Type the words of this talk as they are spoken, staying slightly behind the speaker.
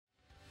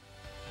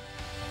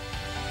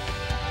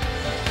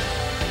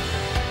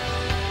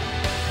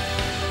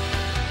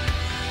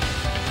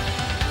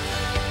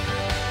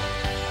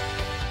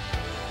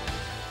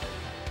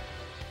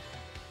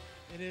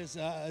is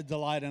a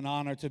delight and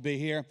honor to be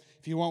here.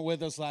 If you weren't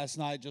with us last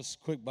night, just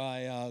quick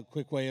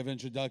way of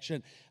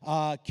introduction.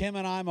 Kim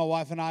and I, my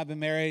wife and I, have been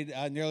married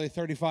nearly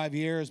 35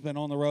 years, been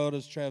on the road,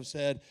 as Trev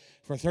said,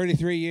 for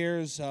 33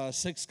 years,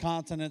 6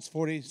 continents,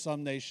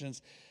 40-some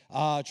nations,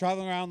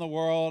 traveling around the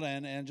world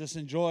and just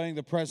enjoying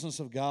the presence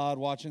of God,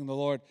 watching the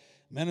Lord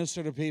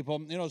minister to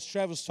people. You know, as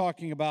Trev was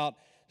talking about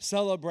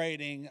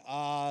celebrating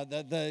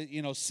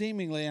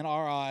seemingly in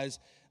our eyes,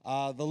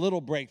 the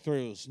little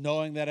breakthroughs,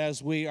 knowing that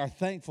as we are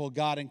thankful,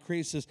 God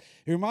increases.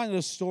 It reminded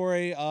us of the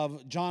story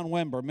of John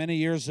Wimber many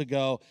years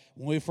ago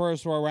when we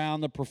first were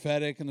around the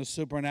prophetic and the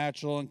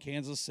supernatural in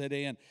Kansas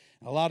City and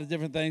a lot of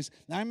different things.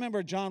 And I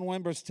remember John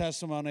Wimber's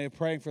testimony of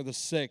praying for the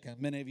sick, and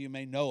many of you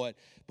may know it,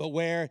 but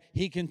where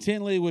he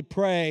continually would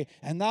pray,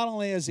 and not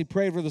only as he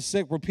prayed for the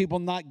sick were people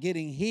not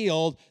getting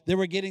healed, they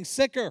were getting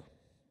sicker.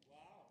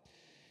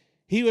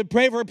 He would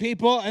pray for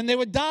people, and they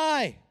would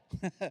die.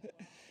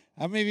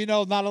 How many of you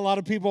know not a lot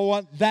of people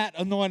want that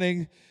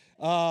anointing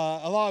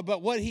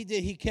but what he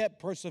did, he kept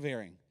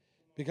persevering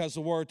because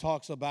the Word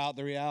talks about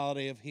the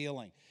reality of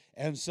healing.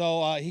 And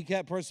so he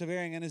kept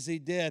persevering, and as he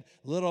did,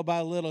 little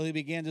by little, he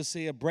began to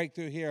see a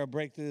breakthrough here, a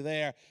breakthrough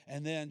there,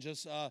 and then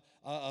just a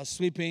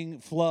sweeping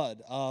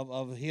flood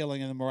of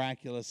healing and the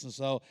miraculous. And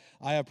so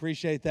I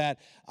appreciate that.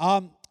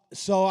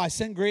 So I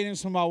send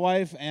greetings from my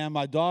wife and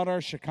my daughter,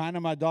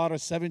 Shekinah, my daughter,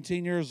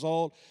 17 years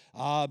old,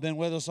 been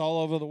with us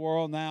all over the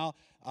world now.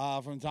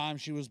 From the time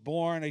she was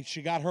born.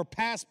 She got her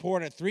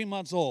passport at 3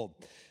 months old,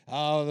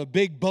 the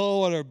big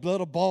bow on her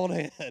little bald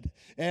head,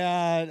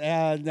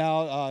 and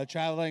now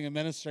traveling and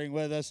ministering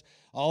with us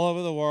all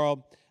over the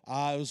world.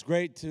 It was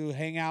great to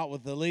hang out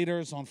with the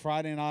leaders on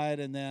Friday night,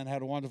 and then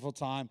had a wonderful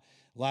time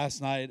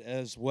last night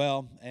as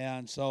well.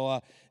 And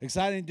so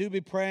exciting. Do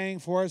be praying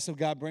for us if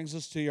God brings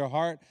us to your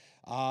heart.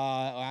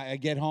 I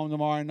get home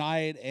tomorrow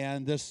night,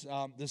 and this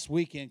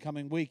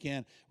coming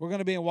weekend, we're going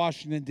to be in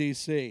Washington,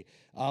 D.C.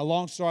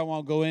 Long story I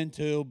won't go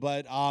into,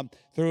 but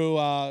through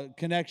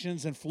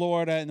connections in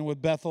Florida and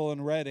with Bethel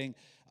and Redding,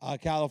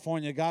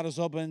 California, God has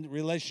opened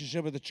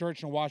relationship with the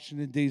church in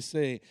Washington,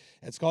 D.C.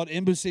 It's called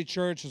Embassy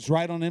Church. It's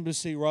right on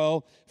Embassy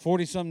Row.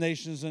 40-some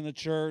nations in the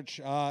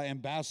church,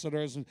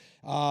 ambassadors,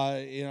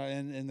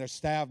 and their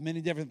staff, many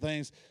different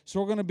things. So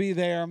we're going to be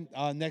there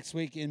next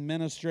week in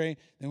ministry.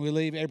 Then we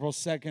leave April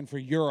 2nd for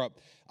Europe.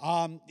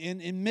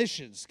 In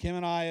missions, Kim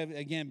and I have,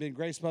 again, been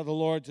graced by the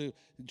Lord to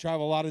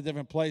travel a lot of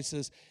different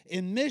places.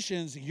 In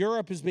missions,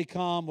 Europe has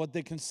become what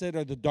they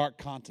consider the dark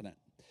continent.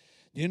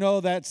 You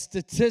know that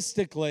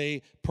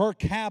statistically, per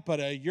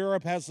capita,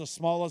 Europe has the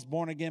smallest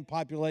born-again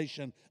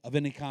population of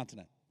any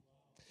continent.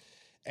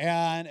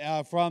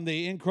 And from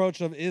the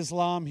encroach of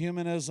Islam,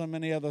 humanism,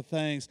 many other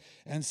things.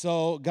 And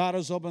so God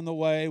has opened the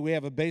way. We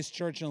have a base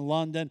church in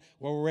London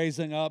where we're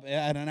raising up,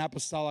 at an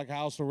apostolic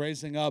house, we're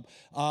raising up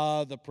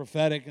the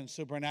prophetic and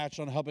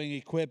supernatural and helping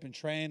equip and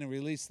train and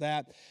release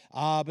that.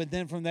 But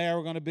then from there,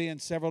 we're going to be in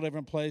several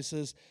different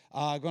places.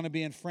 Going to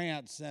be in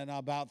France in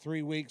about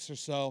 3 weeks or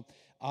so.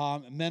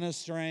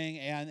 Ministering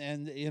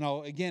and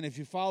again, if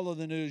you follow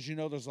the news, you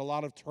know there's a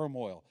lot of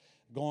turmoil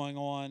going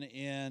on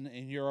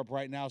in Europe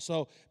right now.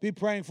 So be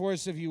praying for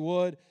us if you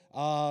would, the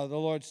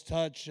Lord's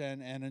touch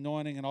and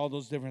anointing and all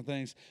those different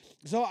things.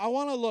 So I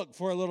want to look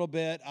for a little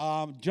bit,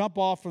 jump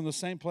off from the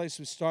same place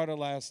we started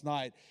last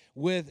night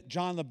with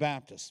John the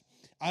Baptist.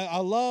 I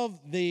love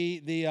the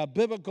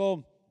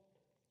biblical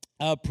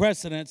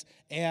precedents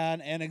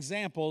and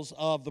examples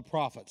of the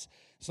prophets.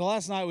 So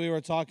last night we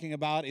were talking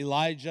about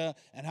Elijah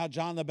and how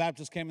John the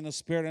Baptist came in the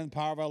spirit and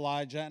power of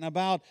Elijah, and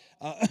about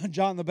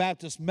John the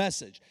Baptist's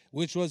message,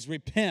 which was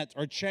repent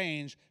or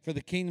change, for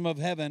the kingdom of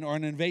heaven or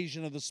an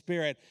invasion of the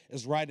spirit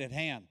is right at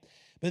hand.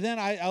 But then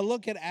I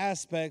look at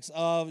aspects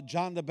of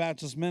John the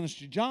Baptist's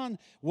ministry. John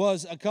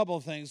was a couple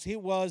of things. He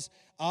was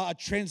a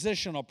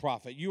transitional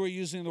prophet. You were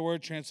using the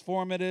word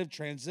transformative,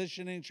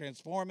 transitioning,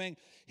 transforming.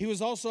 He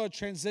was also a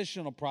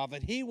transitional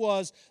prophet. He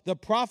was the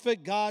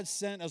prophet God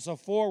sent as a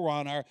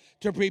forerunner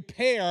to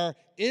prepare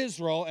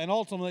Israel and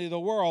ultimately the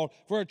world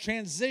for a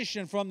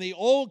transition from the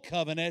old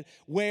covenant,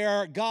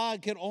 where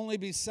God could only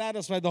be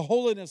satisfied, the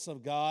holiness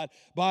of God,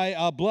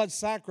 by blood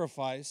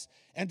sacrifice,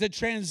 and to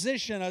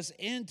transition us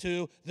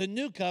into the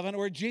new covenant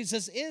where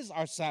Jesus is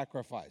our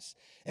sacrifice.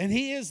 And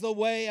he is the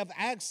way of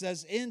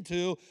access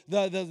into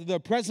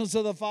the presence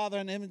of the Father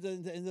and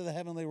into the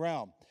heavenly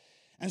realm.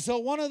 And so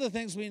one of the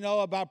things we know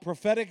about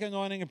prophetic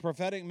anointing and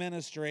prophetic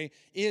ministry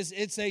is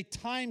it's a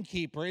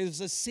timekeeper. It is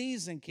a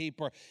season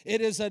keeper. It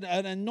is an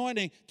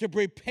anointing to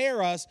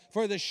prepare us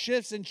for the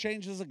shifts and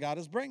changes that God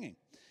is bringing.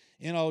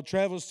 You know,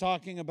 Trev was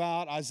talking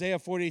about Isaiah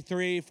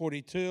 43,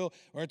 42,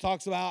 where it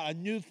talks about a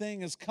new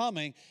thing is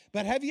coming.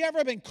 But have you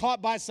ever been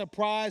caught by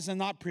surprise and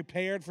not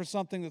prepared for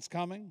something that's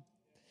coming?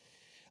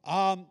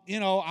 I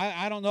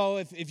don't know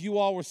if you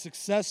all were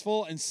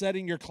successful in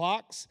setting your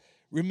clocks,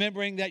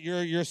 remembering that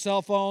your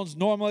cell phones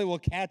normally will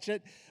catch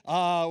it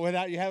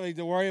without you having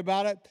to worry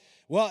about it.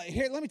 Well,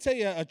 here, let me tell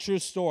you a true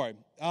story.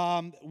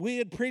 We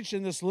had preached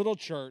in this little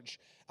church.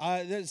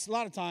 There's a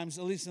lot of times,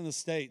 at least in the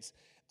States,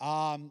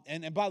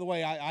 and by the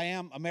way, I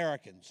am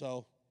American,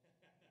 so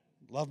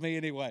Love me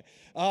anyway.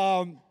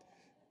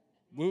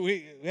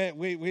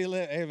 We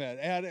live, amen.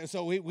 And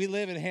so we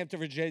live in Hampton,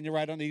 Virginia,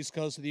 right on the east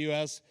coast of the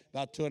U.S.,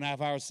 about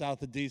 2.5 hours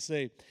south of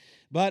D.C.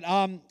 But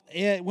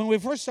when we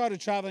first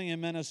started traveling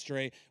in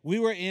ministry, we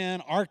were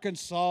in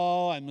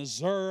Arkansas and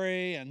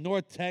Missouri and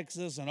North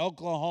Texas and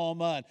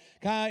Oklahoma and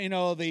kind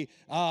of, the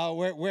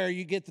where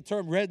you get the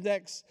term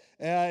rednecks,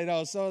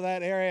 some of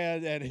that area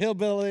and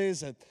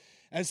hillbillies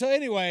and so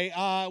anyway,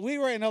 we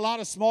were in a lot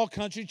of small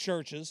country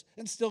churches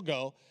and still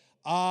go.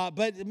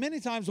 But many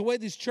times the way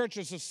these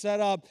churches are set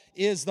up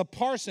is the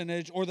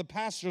parsonage or the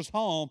pastor's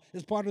home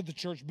is part of the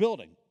church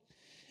building.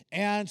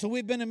 And so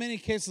we've been in many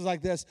cases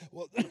like this.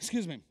 Well,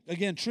 excuse me.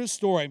 Again, true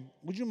story.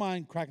 Would you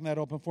mind cracking that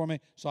open for me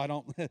so I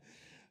don't?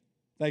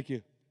 Thank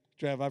you,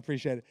 Trev. I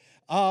appreciate it.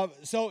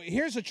 So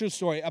here's a true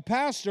story. A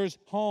pastor's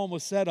home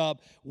was set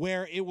up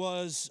where it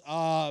was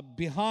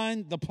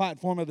behind the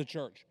platform of the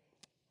church.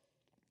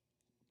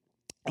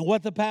 And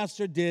what the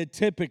pastor did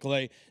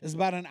typically is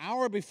about an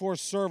hour before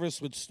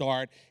service would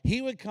start,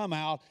 he would come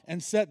out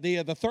and set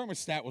the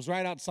thermostat was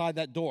right outside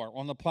that door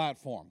on the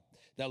platform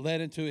that led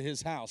into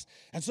his house.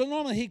 And so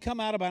normally he'd come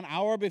out about an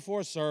hour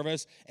before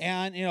service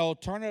and,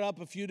 turn it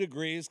up a few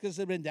degrees because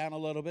it had been down a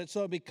little bit so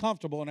it'd be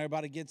comfortable when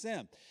everybody gets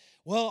in.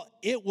 Well,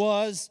 it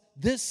was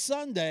this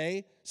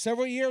Sunday,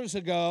 several years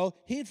ago,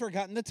 he'd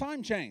forgotten the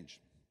time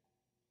change.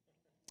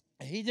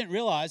 He didn't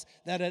realize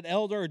that an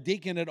elder or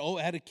deacon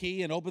had a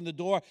key and opened the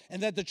door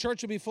and that the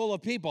church would be full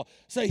of people.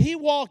 So he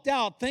walked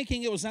out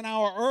thinking it was an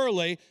hour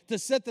early to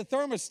set the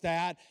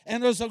thermostat,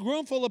 and there's a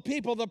room full of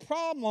people. The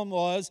problem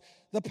was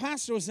the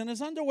pastor was in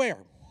his underwear.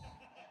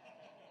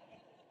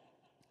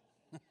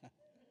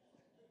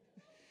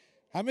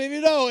 How many of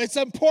you know it's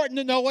important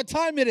to know what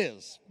time it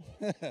is?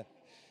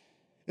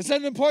 It's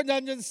important to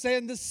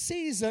understand the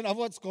season of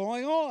what's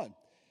going on.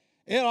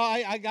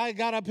 I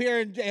got up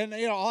here and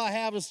all I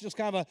have is just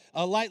kind of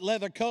a light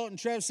leather coat. And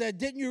Trev said,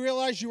 "Didn't you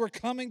realize you were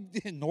coming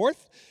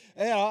north?"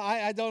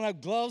 I don't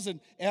have gloves and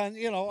I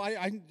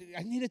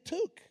need a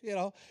toque.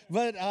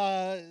 But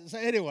so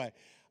anyway,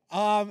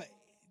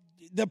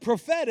 the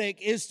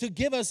prophetic is to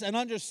give us an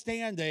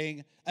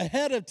understanding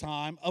ahead of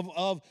time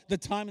of the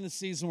time and the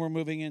season we're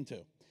moving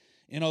into.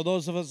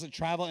 Those of us that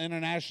travel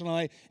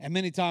internationally and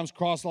many times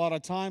cross a lot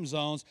of time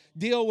zones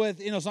deal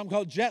with, something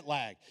called jet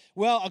lag.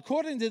 Well,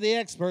 according to the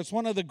experts,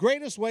 one of the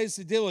greatest ways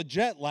to deal with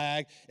jet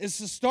lag is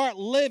to start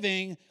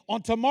living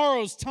on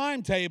tomorrow's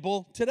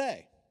timetable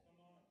today.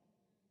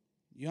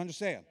 You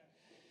understand?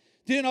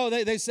 Do you know,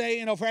 they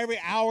say, for every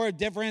hour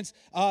difference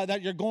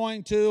that you're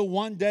going to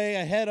one day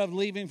ahead of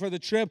leaving for the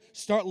trip,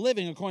 start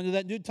living according to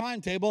that new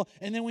timetable.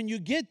 And then when you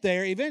get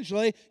there,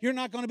 eventually, you're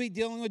not going to be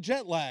dealing with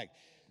jet lag.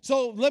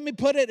 So let me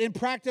put it in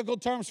practical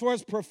terms for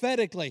us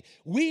prophetically.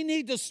 We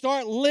need to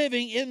start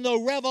living in the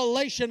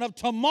revelation of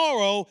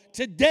tomorrow,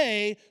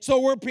 today, so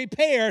we're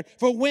prepared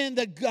for when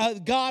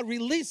God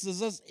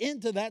releases us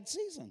into that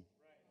season.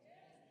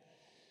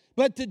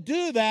 But to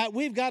do that,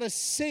 we've got to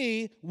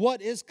see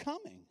what is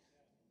coming.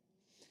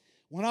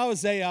 When I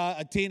was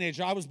a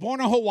teenager, I was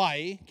born in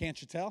Hawaii,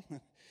 can't you tell?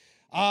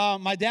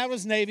 My dad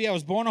was Navy. I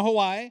was born in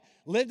Hawaii.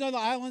 Lived on the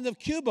island of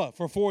Cuba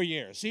for 4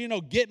 years. So,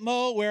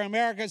 Gitmo, where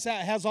America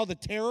has all the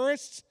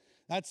terrorists,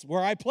 that's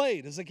where I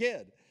played as a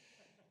kid.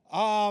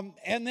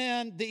 And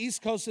then the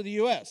east coast of the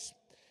U.S.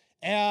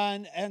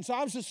 And so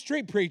I was a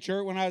street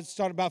preacher when I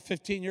started about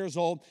 15 years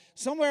old.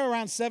 Somewhere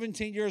around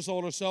 17 years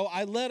old or so,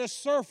 I led a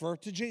surfer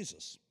to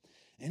Jesus.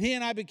 And he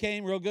and I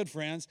became real good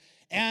friends.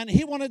 And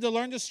he wanted to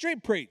learn to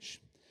street preach.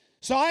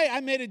 So I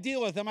made a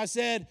deal with him. I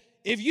said,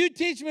 if you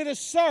teach me to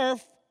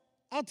surf,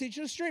 I'll teach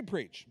you to street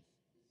preach.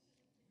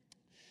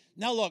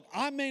 Now, look,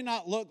 I may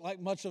not look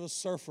like much of a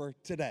surfer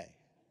today.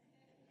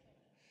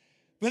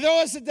 But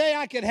there was a day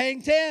I could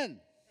hang 10.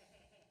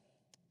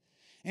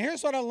 And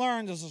here's what I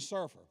learned as a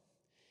surfer.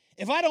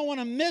 If I don't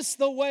want to miss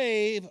the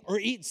wave or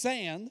eat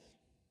sand,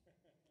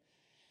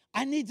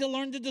 I need to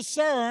learn to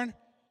discern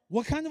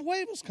what kind of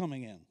wave is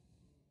coming in,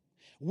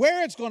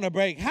 where it's going to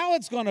break, how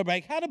it's going to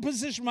break, how to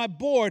position my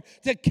board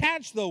to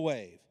catch the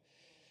wave.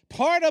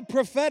 Part of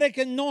prophetic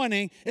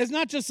anointing is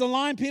not just to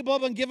line people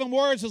up and give them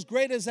words, as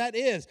great as that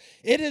is.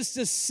 It is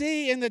to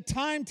see in the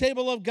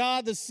timetable of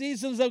God, the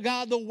seasons of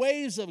God, the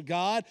waves of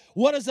God,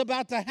 what is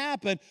about to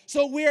happen.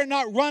 So we are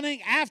not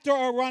running after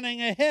or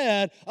running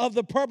ahead of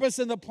the purpose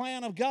and the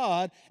plan of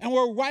God, and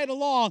we're right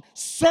along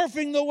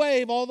surfing the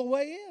wave all the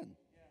way in.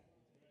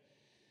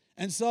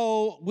 And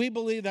so we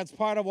believe that's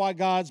part of why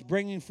God's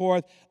bringing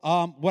forth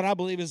what I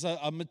believe is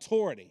a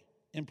maturity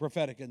in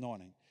prophetic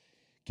anointing.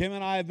 Kim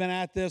and I have been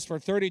at this for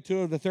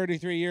 32 of the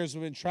 33 years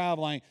we've been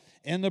traveling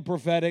in the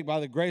prophetic by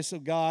the grace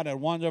of God and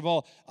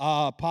wonderful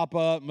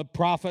Papa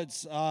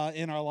prophets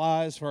in our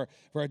lives for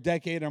a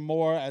decade or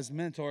more as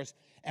mentors.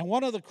 And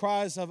one of the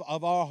cries of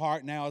our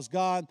heart now is,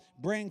 God,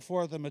 bring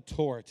forth a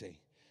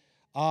maturity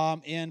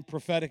in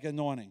prophetic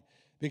anointing.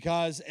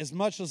 Because as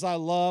much as I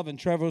love, and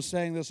Trevor was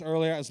saying this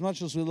earlier, as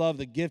much as we love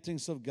the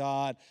giftings of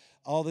God,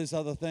 all these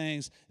other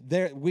things,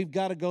 we've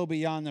got to go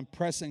beyond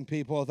impressing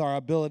people with our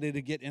ability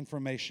to get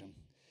information.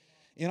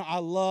 I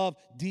love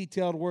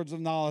detailed words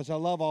of knowledge. I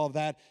love all of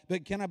that.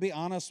 But can I be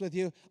honest with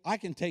you? I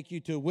can take you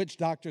to witch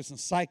doctors and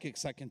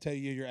psychics that can tell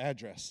you your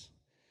address,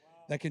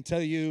 that can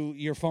tell you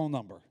your phone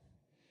number.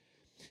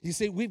 You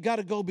see, we've got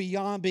to go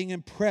beyond being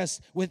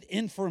impressed with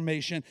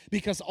information,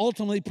 because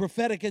ultimately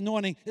prophetic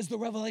anointing is the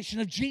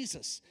revelation of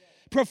Jesus.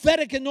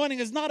 Prophetic anointing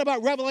is not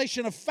about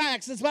revelation of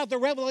facts. It's about the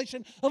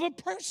revelation of a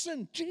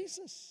person,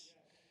 Jesus.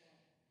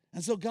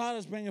 And so God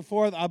is bringing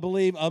forth, I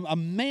believe, a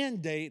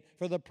mandate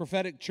for the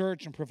prophetic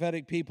church and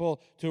prophetic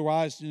people to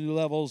rise to new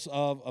levels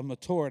of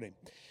maturity.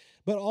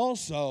 But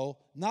also,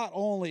 not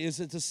only is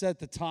it to set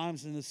the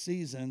times and the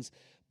seasons,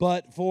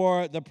 but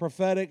for the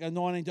prophetic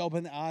anointing to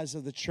open the eyes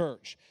of the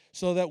church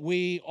so that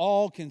we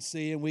all can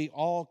see and we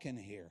all can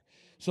hear,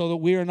 so that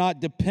we are not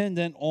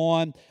dependent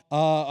on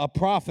a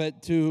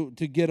prophet to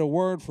get a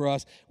word for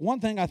us. One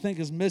thing I think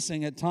is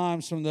missing at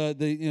times from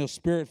the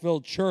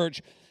Spirit-filled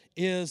church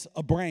is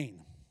a brain.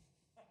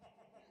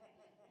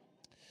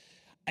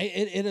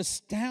 It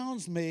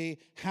astounds me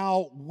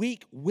how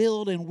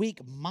weak-willed and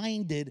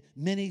weak-minded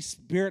many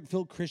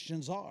Spirit-filled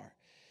Christians are.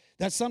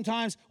 That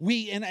sometimes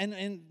we,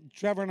 and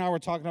Trevor and I were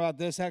talking about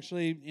this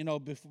actually,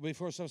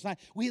 before service night,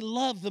 we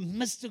love the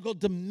mystical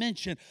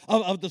dimension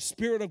of the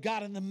Spirit of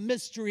God and the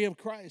mystery of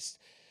Christ.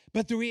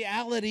 But the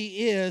reality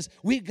is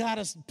we've got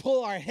to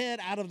pull our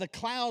head out of the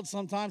clouds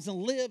sometimes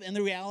and live in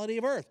the reality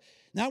of earth.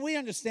 Now, we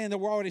understand that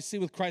we're already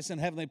seated with Christ in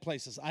heavenly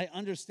places. I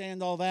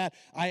understand all that.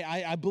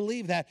 I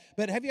believe that.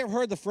 But have you ever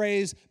heard the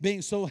phrase,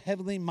 being so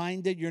heavenly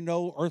minded, you're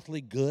no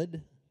earthly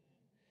good?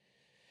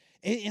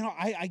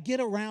 I get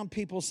around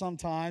people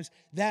sometimes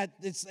that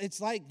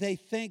it's like they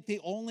think the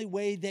only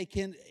way they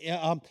can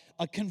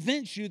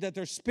convince you that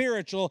they're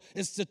spiritual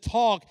is to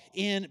talk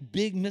in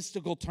big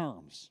mystical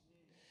terms.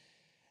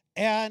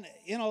 And,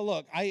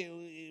 look,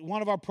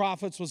 one of our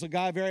prophets was a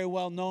guy very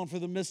well known for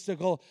the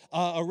mystical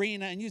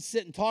arena, and you'd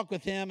sit and talk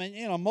with him,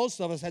 and,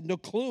 most of us had no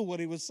clue what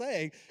he was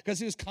saying because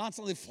he was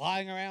constantly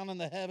flying around in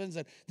the heavens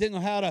and didn't know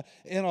how to,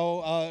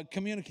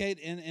 communicate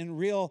in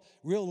real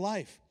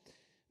life.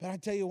 But I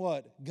tell you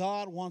what,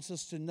 God wants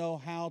us to know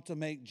how to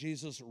make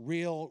Jesus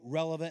real,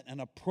 relevant,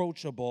 and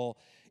approachable,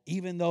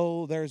 even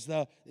though there's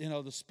the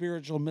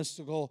spiritual,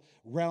 mystical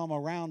realm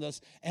around us.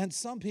 And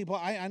some people,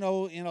 I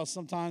know,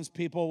 sometimes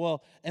people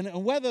will,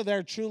 and whether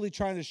they're truly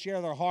trying to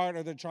share their heart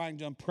or they're trying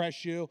to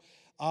impress you,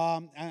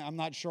 I'm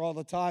not sure all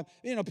the time.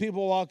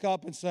 People walk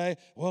up and say,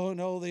 well,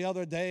 no, the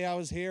other day I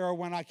was here, or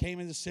when I came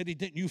into the city,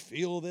 didn't you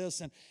feel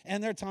this?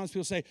 And there are times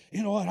people say,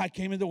 you know what, I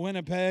came into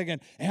Winnipeg,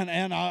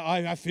 and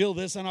I feel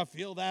this, and I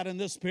feel that, and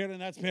this spirit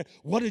and that spirit.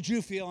 What did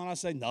you feel? And I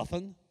say,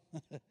 nothing.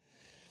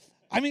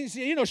 I mean,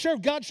 sure,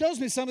 if God shows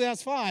me something,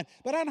 that's fine.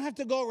 But I don't have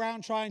to go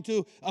around trying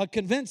to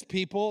convince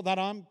people that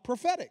I'm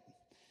prophetic.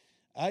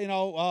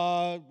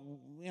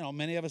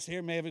 Many of us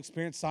here may have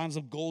experienced signs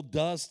of gold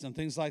dust and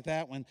things like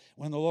that when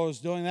the Lord was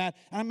doing that.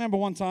 And I remember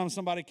one time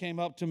somebody came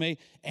up to me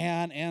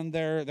and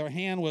their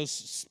hand was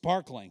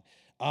sparkling.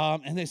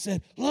 And they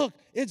said, look,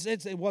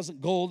 it wasn't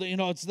gold,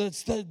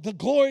 it's the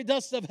glory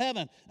dust of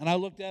heaven. And I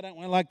looked at it and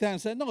went like that and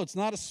said, no, it's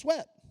not a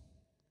sweat.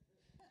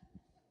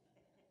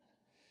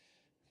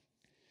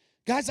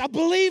 Guys, I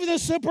believe in the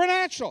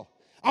supernatural.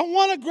 I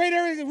want a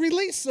greater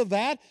release of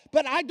that,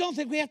 but I don't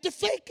think we have to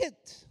fake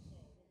it.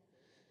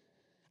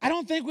 I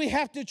don't think we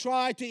have to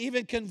try to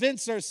even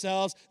convince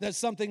ourselves that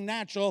something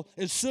natural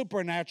is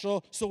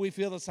supernatural so we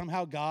feel that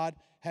somehow God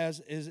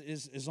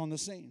is on the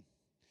scene.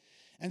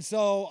 And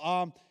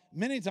so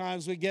many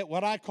times we get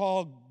what I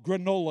call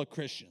granola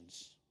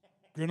Christians.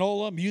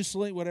 Granola,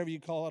 muesli, whatever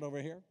you call it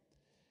over here.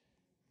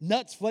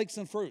 Nuts, flakes,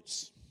 and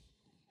fruits.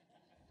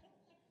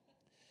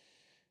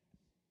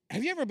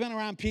 Have you ever been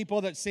around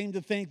people that seem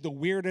to think the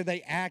weirder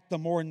they act, the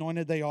more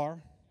anointed they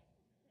are?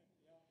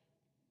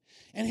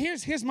 And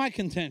here's my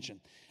contention.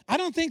 I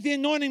don't think the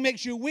anointing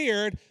makes you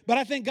weird, but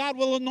I think God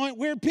will anoint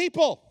weird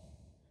people.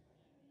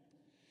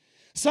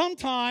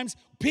 Sometimes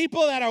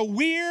people that are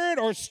weird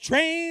or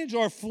strange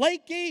or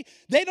flaky,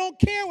 they don't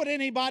care what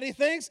anybody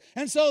thinks,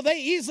 and so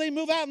they easily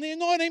move out in the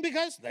anointing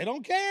because they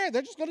don't care.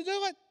 They're just going to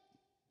do it.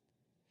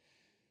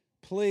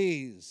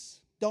 Please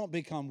don't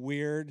become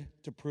weird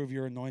to prove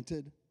you're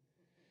anointed.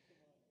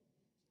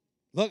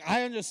 Look,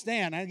 I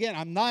understand. And again,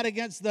 I'm not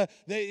against the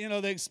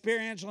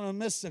experiential and the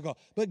mystical.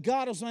 But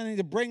God is wanting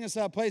to bring us to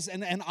that place.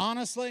 And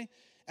honestly,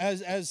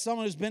 as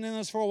someone who's been in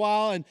this for a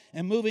while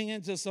and moving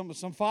into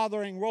some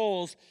fathering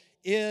roles,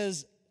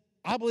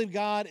 I believe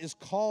God is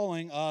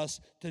calling us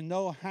to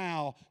know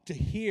how to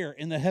hear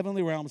in the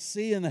heavenly realm,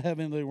 see in the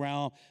heavenly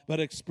realm,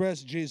 but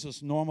express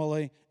Jesus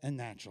normally and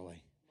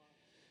naturally.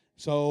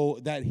 So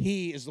that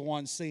He is the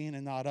one seeing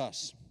and not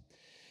us.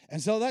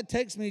 And so that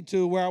takes me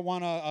to where I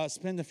want to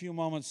spend a few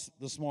moments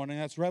this morning.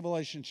 That's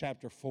Revelation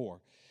chapter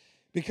 4.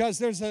 Because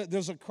there's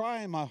a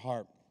cry in my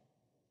heart.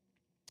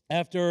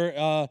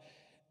 After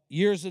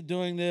years of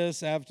doing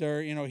this,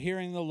 after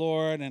hearing the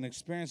Lord and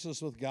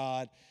experiences with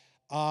God,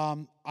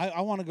 I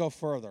want to go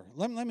further.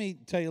 Let me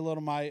tell you a little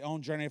of my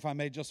own journey, if I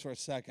may, just for a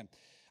second.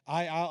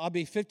 I'll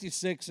be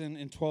 56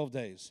 in 12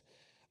 days.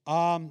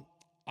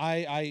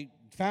 I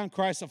found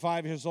Christ at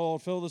 5 years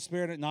old, filled with the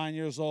Spirit at 9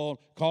 years old,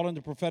 called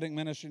into prophetic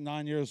ministry at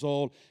 9 years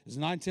old. As a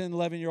 9, 10,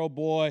 11-year-old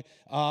boy,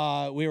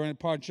 we were in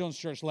part of children's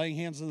church, laying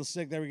hands on the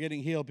sick. They were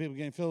getting healed. People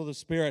getting filled with the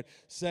Spirit.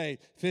 Say,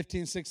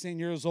 15, 16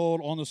 years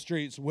old on the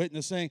streets,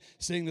 witnessing,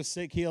 seeing the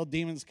sick healed,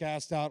 demons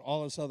cast out,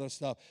 all this other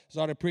stuff.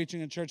 Started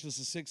preaching in churches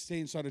at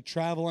 16, started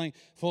traveling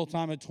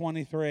full-time at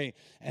 23.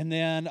 And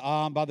then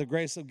by the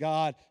grace of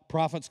God,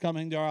 prophets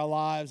coming to our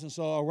lives. And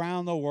so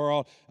around the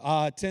world,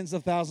 tens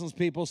of thousands of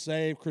people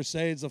saved,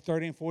 crusades of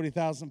 30 and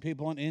 40,000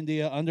 people in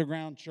India,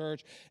 underground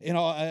church,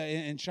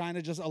 in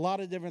China, just a lot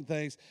of different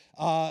things.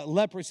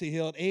 Leprosy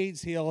healed,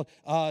 AIDS healed,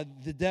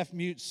 the deaf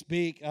mute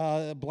speak,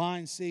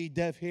 blind see,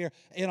 deaf hear.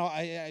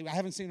 I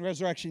haven't seen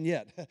resurrection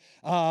yet.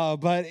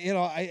 But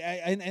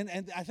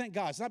I thank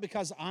God. It's not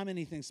because I'm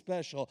anything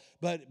special,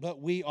 but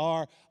we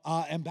are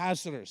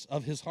ambassadors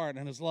of his heart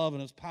and his love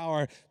and his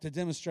power to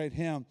demonstrate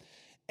him.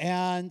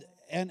 And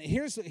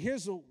here's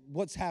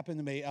what's happened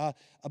to me.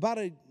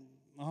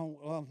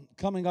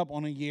 Coming up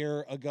on a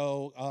year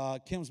ago,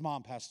 Kim's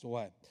mom passed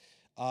away,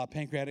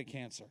 pancreatic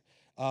cancer.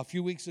 A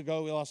few weeks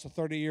ago, we lost a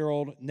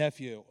 30-year-old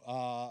nephew,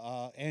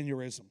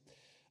 aneurysm.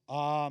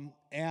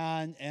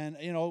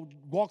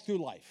 Walk through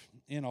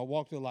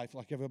life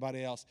like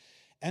everybody else.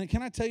 And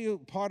can I tell you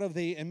part of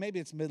and maybe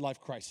it's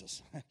midlife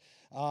crisis,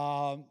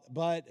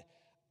 but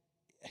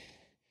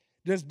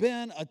there's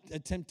been a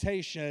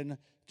temptation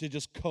to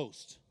just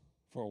coast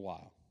for a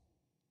while.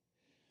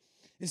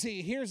 You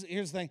see, here's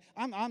the thing.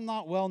 I'm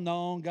not well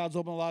known. God's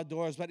opened a lot of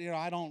doors, but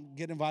I don't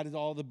get invited to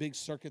all the big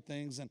circuit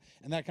things and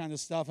that kind of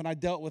stuff. And I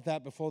dealt with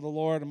that before the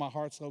Lord, and my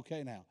heart's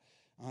okay now.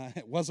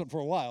 It wasn't for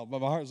a while, but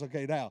my heart's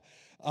okay now.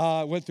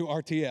 Went through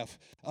RTF,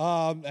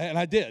 and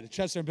I did.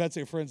 Chester and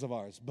Betsy are friends of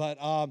ours. But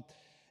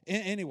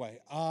anyway,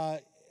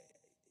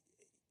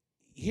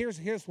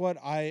 here's what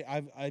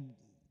I've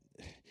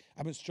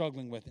been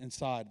struggling with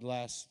inside the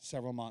last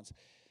several months.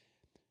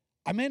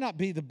 I may not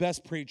be the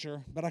best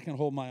preacher, but I can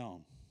hold my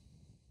own.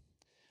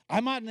 I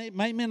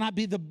may not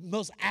be the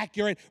most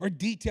accurate or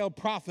detailed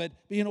prophet,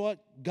 but you know what?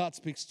 God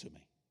speaks to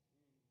me.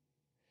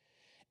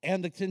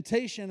 And the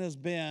temptation has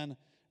been,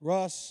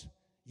 Russ,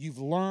 you've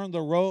learned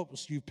the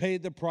ropes, you've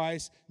paid the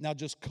price, now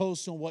just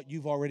coast on what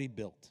you've already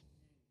built.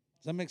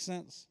 Does that make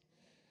sense?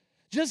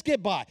 Just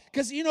get by.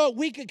 Because,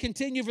 we could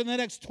continue for the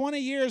next 20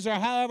 years or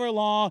however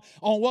long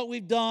on what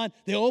we've done,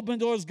 the open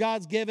doors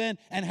God's given,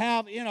 and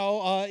have,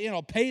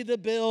 pay the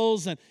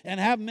bills and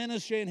have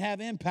ministry and have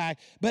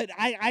impact. But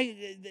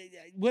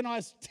when I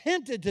was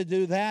tempted to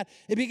do that,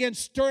 it began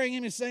stirring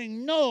in me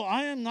saying, no,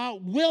 I am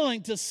not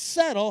willing to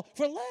settle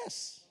for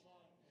less.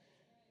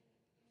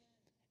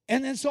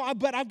 And then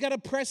but I've got to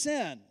press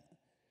in.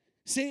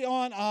 See,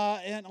 on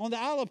the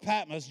Isle of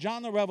Patmos,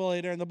 John the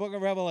Revelator in the book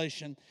of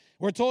Revelation,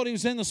 we're told he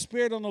was in the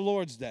Spirit on the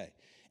Lord's day.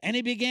 And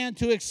he began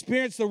to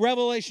experience the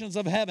revelations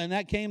of heaven.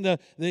 That came the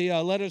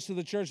letters to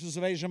the churches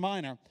of Asia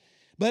Minor.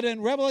 But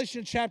in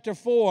Revelation chapter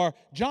 4,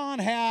 John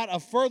had a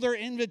further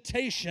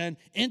invitation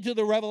into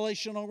the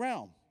revelational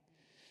realm.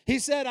 He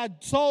said, I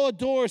saw a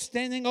door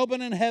standing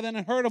open in heaven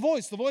and heard a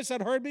voice, the voice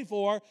I'd heard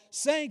before,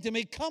 saying to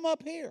me, come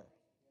up here.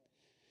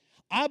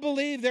 I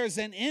believe there's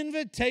an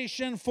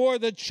invitation for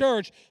the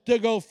church to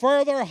go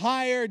further,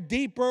 higher,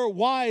 deeper,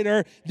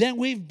 wider than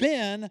we've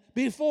been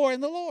before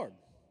in the Lord.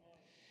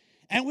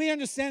 And we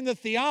understand the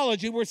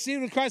theology. We're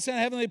seated with Christ in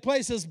heavenly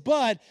places,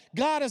 but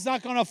God is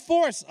not going to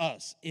force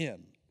us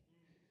in.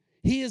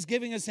 He is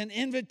giving us an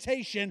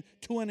invitation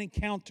to an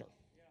encounter.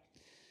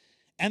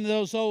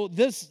 And so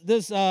this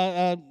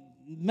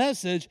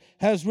message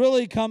has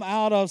really come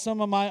out of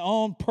some of my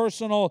own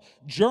personal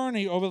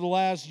journey over the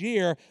last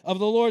year of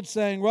the Lord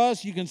saying,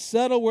 Russ, you can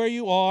settle where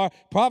you are,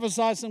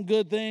 prophesy some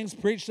good things,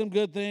 preach some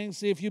good things,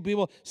 see a few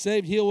people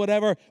saved, heal,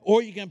 whatever,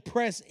 or you can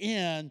press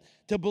in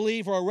to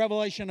believe for a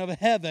revelation of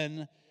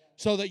heaven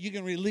so that you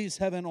can release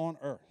heaven on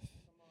earth.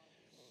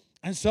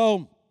 And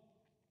so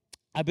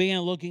I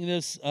began looking at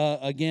this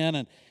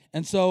again,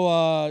 and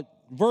so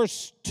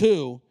verse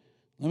 2,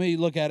 let me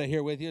look at it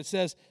here with you. It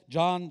says,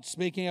 John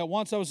speaking, at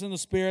once I was in the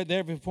Spirit,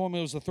 there before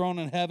me was a throne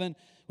in heaven,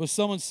 with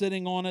someone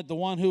sitting on it. The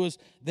one who was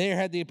there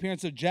had the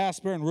appearance of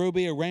jasper and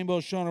ruby, a rainbow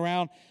shone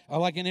around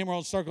like an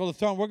emerald circle of the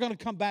throne. We're going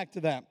to come back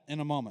to that in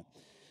a moment.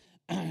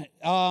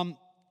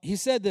 He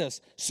said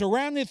this,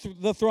 surrounding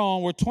the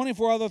throne were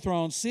 24 other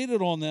thrones,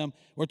 seated on them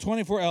were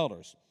 24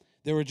 elders.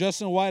 They were dressed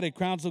in white, had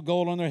crowns of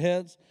gold on their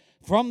heads.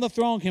 From the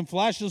throne came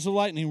flashes of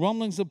lightning,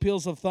 rumblings of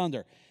peals of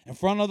thunder. In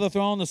front of the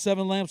throne, the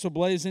 7 lamps were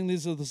blazing.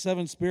 These are the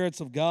 7 spirits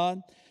of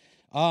God.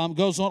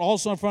 Goes on,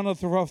 also in front of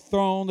the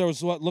throne, there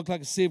was what looked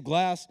like a sea of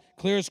glass,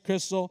 clear as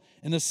crystal.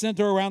 In the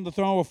center around the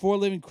throne were 4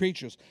 living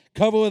creatures,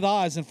 covered with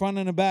eyes in front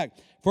and in back.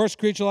 First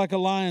creature like a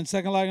lion,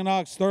 second like an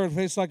ox, third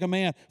face like a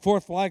man,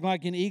 fourth like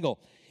an eagle.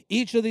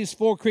 Each of these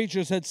 4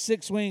 creatures had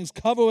 6 wings,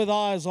 covered with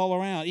eyes all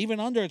around, even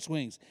under its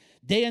wings.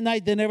 Day and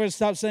night they never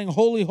stopped saying,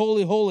 holy,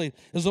 holy, holy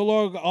is the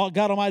Lord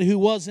God Almighty who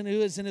was and who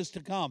is and is to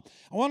come.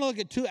 I want to look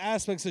at 2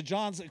 aspects of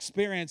John's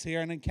experience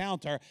here, an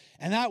encounter.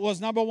 And that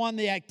was, number 1,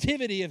 the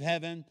activity of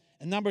heaven,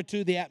 and number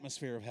 2, the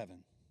atmosphere of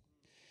heaven.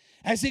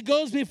 As he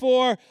goes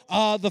before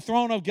the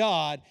throne of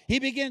God, he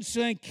begins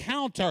to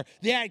encounter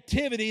the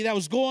activity that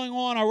was going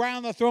on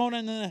around the throne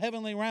and in the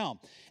heavenly realm.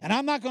 And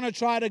I'm not going to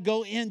try to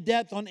go in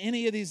depth on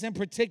any of these in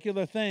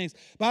particular things,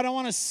 but I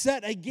want to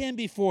set again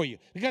before you,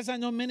 because I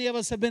know many of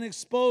us have been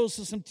exposed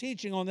to some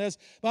teaching on this,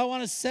 but I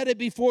want to set it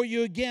before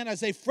you again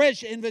as a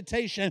fresh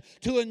invitation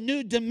to a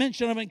new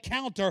dimension of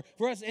encounter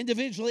for us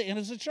individually and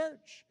as a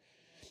church.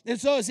 And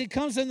so as he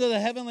comes into the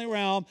heavenly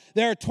realm,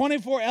 there are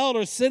 24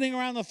 elders sitting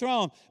around the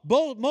throne.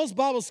 Most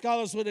Bible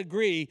scholars would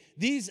agree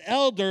these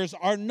elders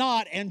are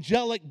not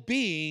angelic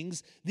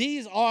beings.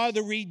 These are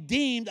the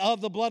redeemed of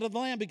the blood of the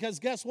Lamb, because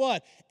guess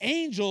what?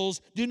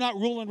 Angels do not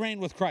rule and reign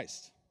with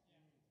Christ.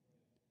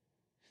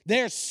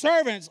 They're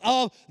servants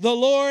of the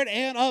Lord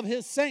and of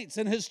his saints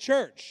and his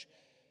church.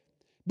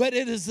 But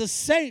it is the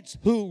saints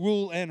who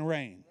rule and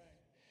reign.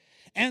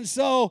 And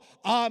so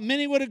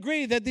many would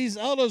agree that these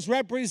elders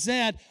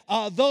represent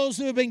those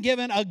who have been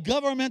given a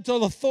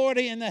governmental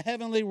authority in the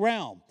heavenly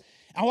realm.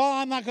 And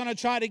while I'm not going to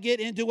try to get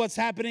into what's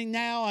happening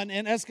now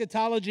in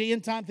eschatology,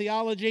 end-time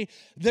theology,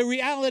 the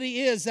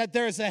reality is that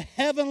there is a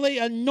heavenly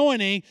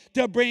anointing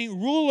to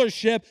bring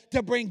rulership,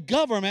 to bring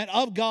government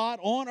of God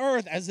on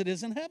earth as it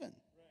is in heaven.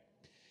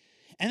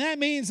 And that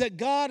means that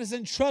God is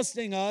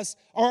entrusting us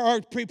or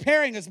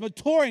preparing us,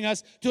 maturing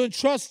us to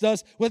entrust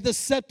us with the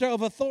scepter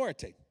of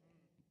authority.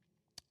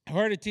 I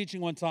heard a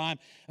teaching one time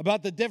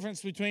about the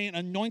difference between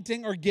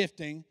anointing or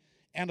gifting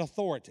and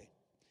authority.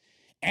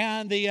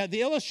 And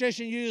the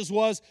illustration used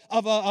was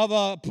of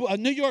a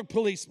New York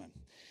policeman.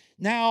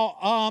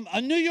 Now,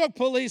 a New York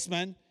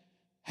policeman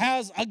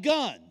has a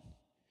gun,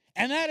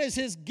 and that is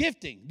his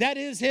gifting. That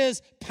is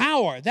his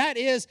power. That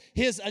is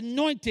his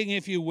anointing,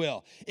 if you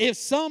will. If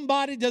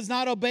somebody does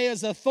not obey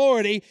his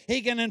authority,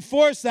 he can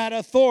enforce that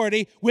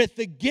authority with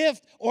the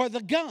gift or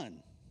the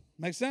gun.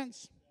 Make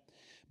sense?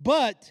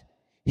 But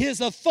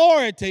his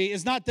authority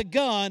is not the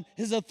gun.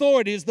 His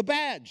authority is the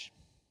badge.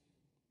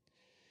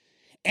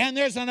 And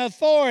there's an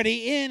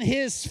authority in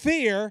his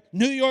sphere,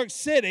 New York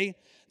City,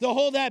 to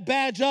hold that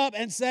badge up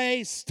and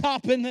say,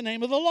 stop in the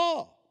name of the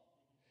law.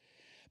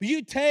 But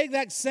you take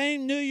that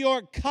same New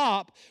York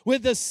cop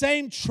with the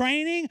same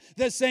training,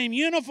 the same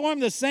uniform,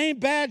 the same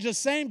badge, the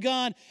same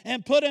gun,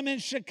 and put him in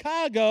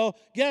Chicago,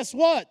 guess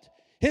what?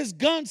 His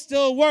gun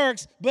still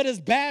works, but his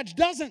badge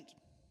doesn't.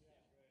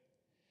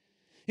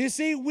 You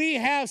see, we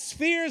have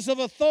spheres of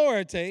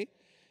authority,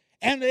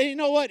 and you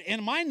know what?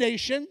 In my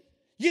nation,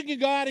 you can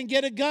go out and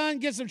get a gun,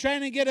 get some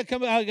training, get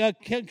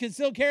a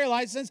concealed carry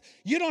license.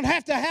 You don't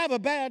have to have a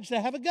badge to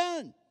have a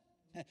gun.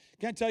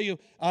 Can I tell you,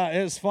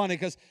 it's funny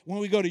because when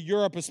we go to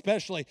Europe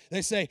especially,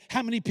 they say,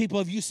 how many people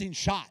have you seen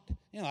shot?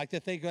 You know, like they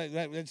think that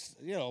it's,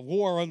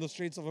 war on the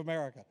streets of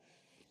America.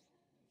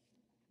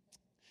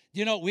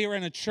 You know, we were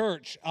in a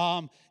church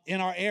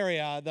in our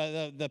area.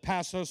 The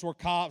pastors were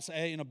cops,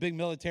 big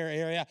military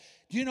area.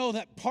 Do you know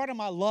that part of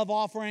my love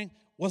offering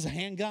was a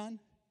handgun?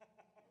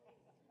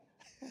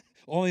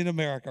 Only in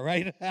America,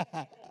 right?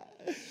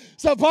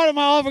 So part of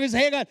my offering is a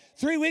handgun.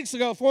 4 weeks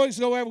ago,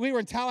 wherever we were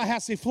in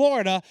Tallahassee,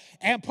 Florida,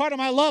 and part of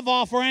my love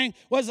offering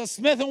was a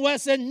Smith &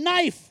 Wesson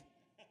knife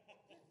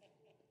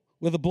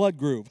with a blood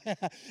groove.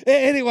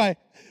 Anyway,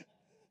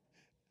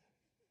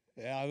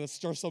 yeah, I'm going to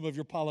stir some of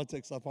your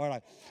politics up, aren't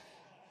I?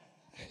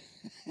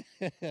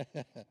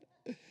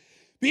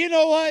 But you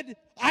know what?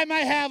 I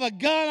might have a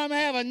gun, I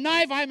may have a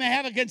knife, I may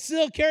have a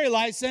concealed carry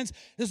license,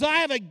 so I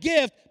have a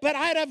gift, but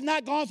I have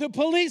not gone through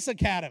police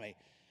academy.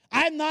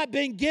 I've not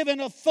been given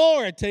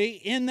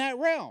authority in that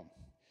realm.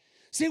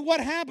 See, what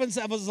happens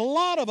is a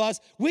lot of us,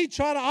 we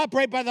try to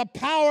operate by the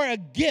power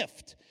of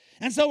gift.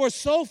 And so we're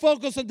so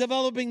focused on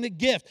developing the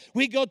gift.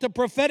 We go to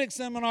prophetic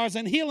seminars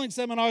and healing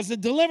seminars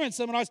and deliverance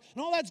seminars,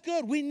 and all that's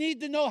good. We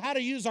need to know how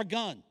to use our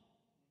gun.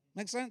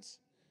 Make sense?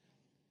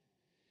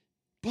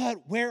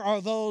 But where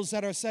are those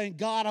that are saying,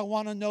 God, I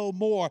want to know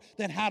more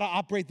than how to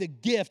operate the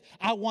gift.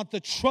 I want the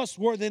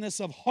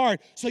trustworthiness of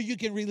heart so you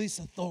can release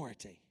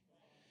authority.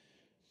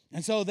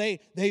 And so they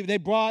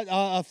brought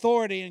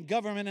authority and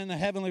government in the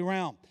heavenly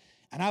realm.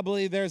 And I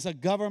believe there's a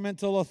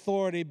governmental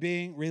authority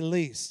being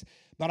released.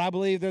 But I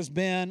believe there's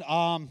been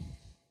an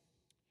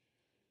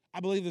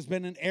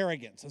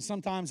arrogance. And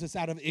sometimes it's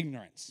out of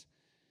ignorance,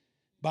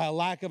 by a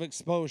lack of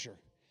exposure.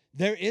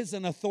 There is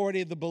an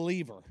authority of the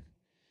believer.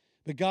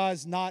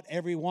 Because not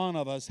every one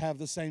of us have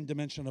the same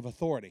dimension of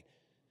authority.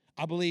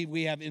 I believe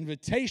we have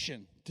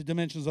invitation to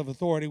dimensions of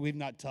authority we've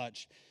not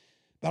touched.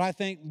 But I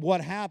think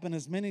what happened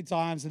is many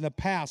times in the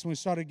past when we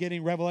started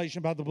getting revelation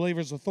about the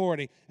believer's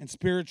authority and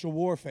spiritual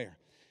warfare.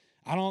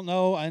 I don't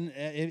know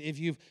if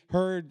you've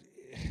heard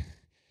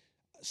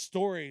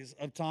stories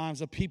of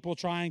times of people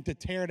trying to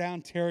tear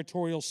down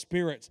territorial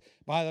spirits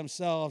by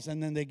themselves,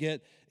 and then they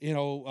get,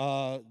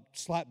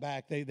 slapped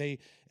back. We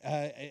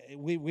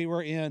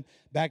were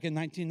back in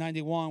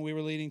 1991, we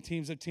were leading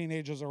teams of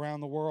teenagers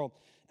around the world,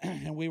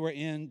 and we were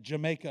in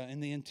Jamaica,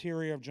 in the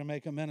interior of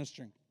Jamaica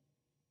ministering.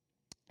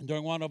 And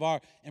during one of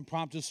our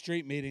impromptu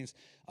street meetings,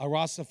 a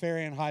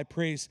Rastafarian high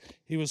priest,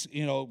 he was,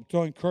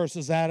 throwing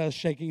curses at us,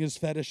 shaking his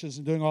fetishes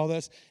and doing all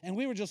this, and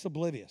we were just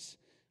oblivious.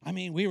 I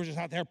mean, we were just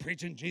out there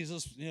preaching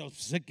Jesus,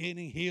 sick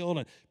getting healed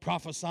and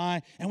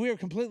prophesying. And we were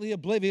completely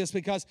oblivious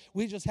because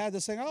we just had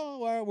this thing, oh,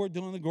 well, we're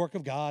doing the work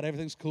of God.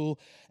 Everything's cool.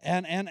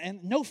 And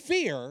no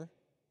fear.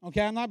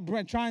 Okay, I'm not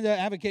trying to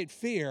advocate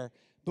fear,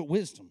 but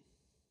wisdom.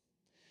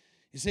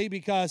 You see,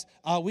 because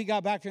we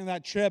got back from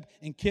that trip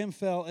and Kim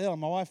fell ill.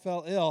 My wife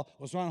fell ill.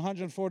 It was around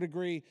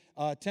 104-degree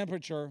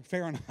temperature,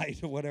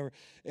 Fahrenheit or whatever.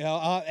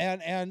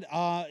 And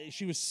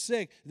she was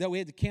sick that we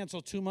had to cancel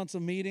 2 months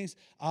of meetings.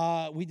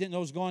 We didn't know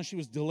it was going. She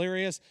was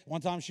delirious. One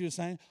time she was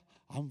saying,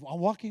 I'm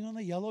walking on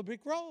the yellow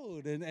brick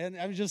road. And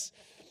I was just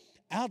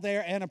out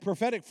there. And a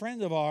prophetic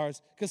friend of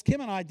ours, because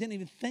Kim and I didn't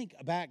even think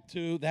back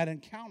to that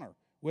encounter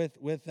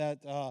with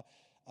that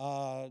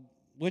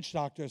witch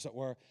doctor, as it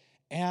were.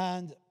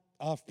 And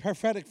a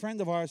prophetic friend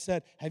of ours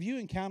said, have you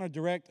encountered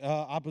direct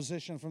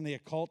opposition from the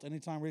occult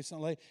anytime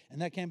recently?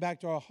 And that came back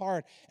to our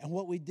heart. And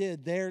what we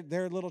did,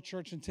 their little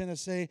church in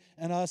Tennessee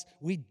and us,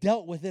 we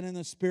dealt with it in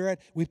the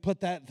Spirit. We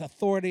put that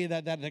authority,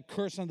 that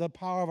curse under the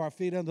power of our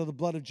feet under the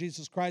blood of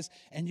Jesus Christ.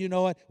 And you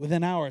know what?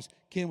 Within hours,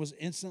 Ken was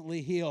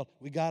instantly healed.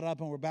 We got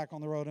up and we're back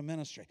on the road in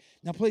ministry.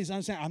 Now, please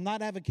understand, I'm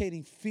not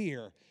advocating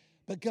fear.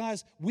 But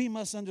guys, we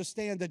must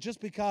understand that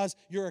just because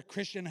you're a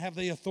Christian, have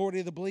the authority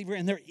of the believer,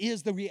 and there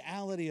is the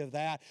reality of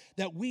that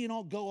we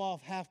don't go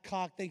off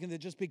half-cocked thinking that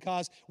just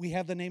because we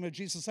have the name of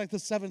Jesus, like the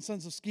 7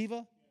 sons of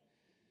Sceva,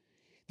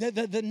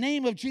 the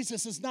name of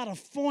Jesus is not a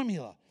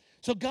formula.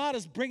 So God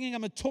is bringing a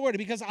maturity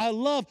because I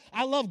love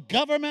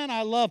government.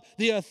 I love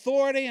the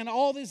authority and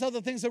all these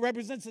other things that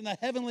represents in the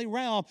heavenly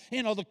realm,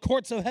 the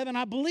courts of heaven.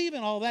 I believe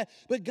in all that.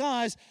 But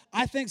guys,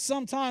 I think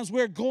sometimes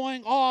we're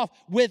going off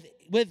with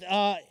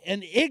an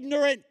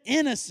ignorant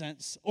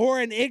innocence or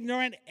an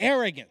ignorant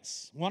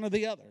arrogance, one or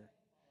the other.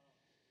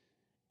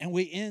 And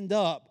we end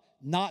up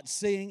not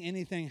seeing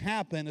anything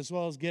happen as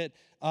well as get,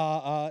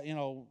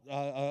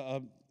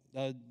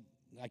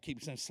 I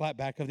keep saying slap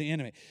back of the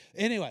enemy.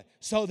 Anyway,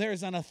 so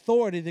there's an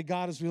authority that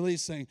God is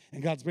releasing,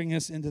 and God's bringing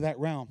us into that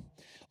realm.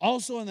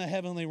 Also in the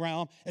heavenly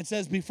realm, it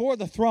says, before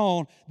the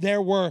throne, there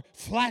were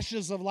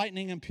flashes of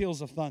lightning and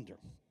peals of thunder.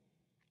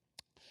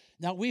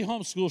 Now, we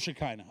homeschool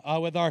Shekinah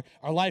with our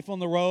life on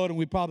the road, and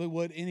we probably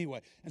would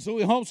anyway. And so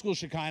we homeschool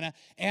Shekinah,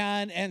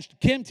 and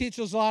Kim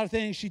teaches a lot of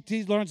things. She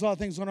learns a lot of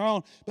things on her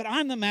own, but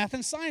I'm the math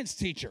and science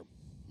teacher.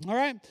 All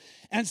right?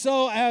 And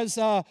so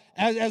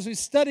as we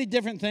studied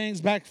different things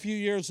back a few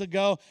years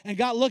ago and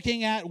got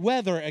looking at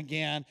weather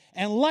again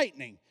and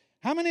lightning,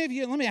 how many of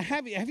you,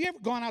 have you ever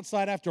gone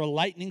outside after a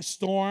lightning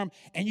storm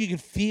and you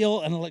could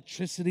feel an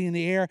electricity in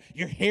the air?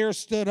 Your hair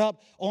stood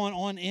up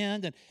on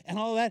end and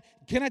all that?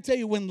 Can I tell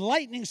you, when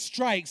lightning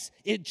strikes,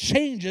 it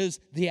changes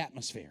the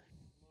atmosphere.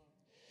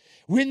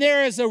 When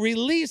there is a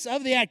release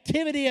of the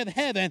activity of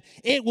heaven,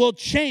 it will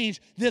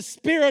change the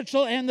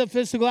spiritual and the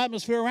physical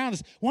atmosphere around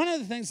us. One of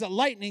the things that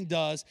lightning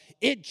does,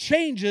 it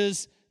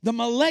changes the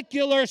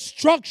molecular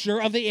structure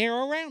of the air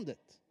around it.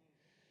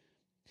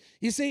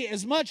 You see,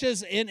 as much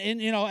as and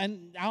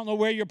I don't know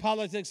where your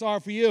politics are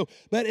for you,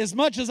 but as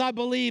much as I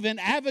believe in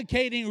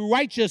advocating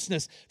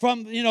righteousness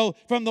from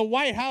the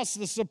White House to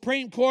the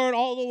Supreme Court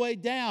all the way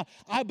down,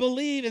 I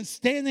believe in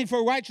standing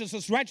for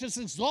righteousness.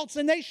 Righteousness exalts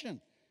a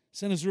nation.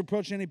 Sin is to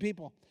reproach any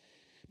people.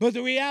 But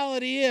the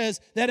reality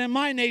is that in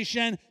my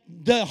nation,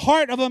 the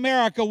heart of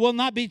America will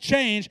not be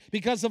changed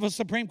because of a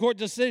Supreme Court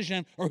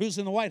decision or who's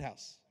in the White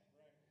House.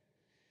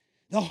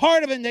 The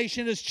heart of a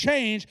nation is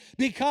changed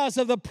because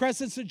of the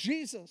presence of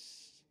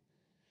Jesus.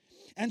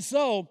 And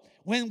so,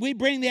 when we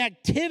bring the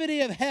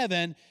activity of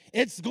heaven,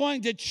 it's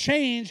going to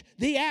change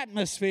the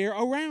atmosphere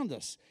around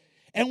us.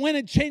 And when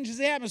it changes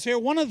the atmosphere,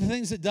 one of the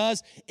things it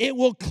does, it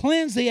will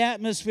cleanse the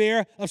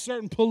atmosphere of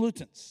certain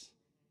pollutants.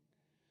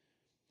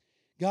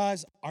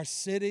 Guys, our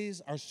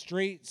cities, our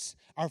streets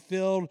are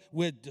filled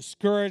with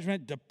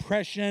discouragement,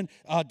 depression,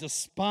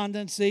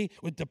 despondency,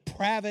 with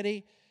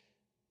depravity.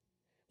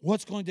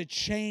 What's going to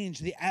change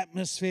the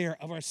atmosphere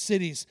of our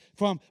cities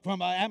from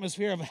an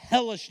atmosphere of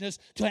hellishness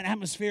to an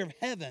atmosphere of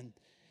heaven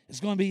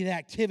is going to be the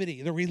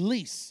activity, the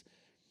release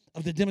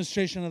of the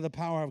demonstration of the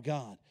power of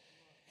God.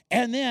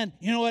 And then,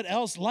 you know what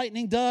else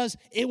lightning does?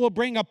 It will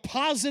bring a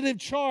positive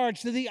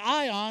charge to the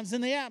ions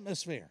in the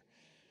atmosphere.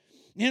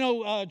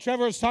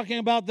 Trevor was talking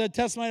about the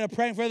testimony of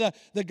praying for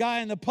the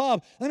guy in the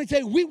pub. Let me tell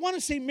you, we want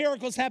to see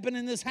miracles happen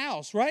in this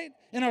house, right?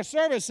 In our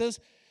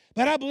services.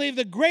 But I believe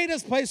the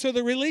greatest place for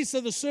the release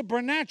of the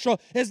supernatural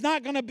is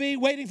not going to be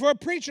waiting for a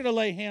preacher to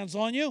lay hands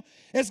on you.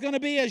 It's going to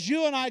be as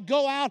you and I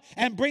go out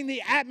and bring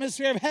the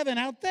atmosphere of heaven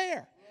out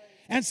there.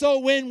 And so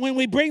when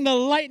we bring the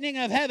lightning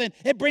of heaven,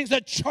 it brings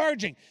a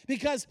charging.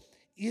 Because,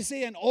 you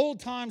see, in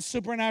old-time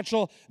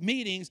supernatural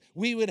meetings,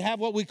 we would have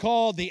what we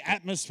call the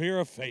atmosphere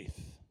of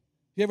faith.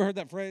 You ever heard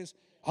that phrase?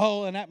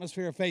 Oh, an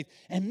atmosphere of faith.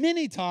 And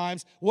many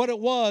times, what it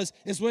was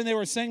is when they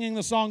were singing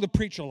the song the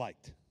preacher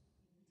liked.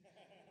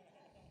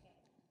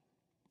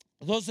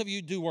 Those of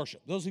you that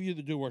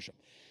do worship,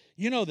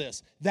 you know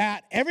this,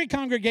 that every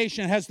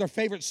congregation has their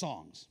favorite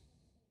songs.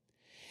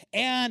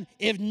 And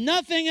if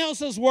nothing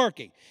else is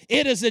working,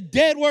 it is a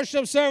dead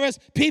worship service,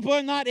 people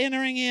are not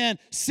entering in,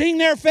 sing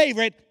their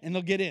favorite, and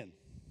they'll get in.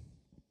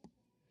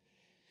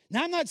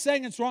 Now, I'm not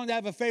saying it's wrong to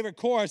have a favorite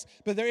chorus,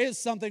 but there is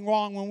something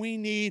wrong when we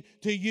need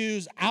to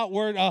use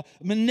outward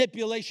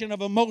manipulation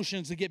of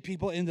emotions to get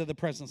people into the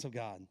presence of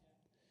God.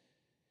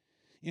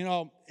 You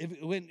know,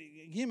 can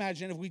you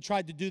imagine if we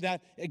tried to do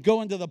that,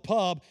 go into the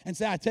pub and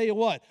say, I tell you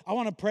what, I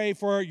want to pray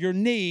for your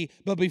knee,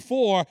 but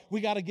before, we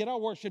got to get our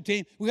worship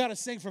team, we got to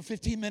sing for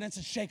 15 minutes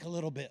and shake a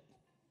little bit.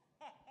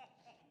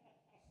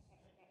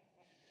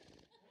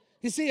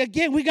 You see,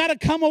 again, we got to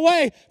come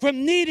away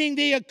from needing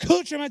the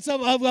accoutrements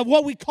of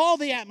what we call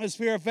the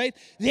atmosphere of faith.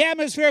 The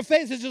atmosphere of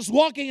faith is just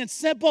walking in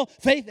simple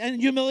faith and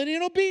humility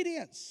and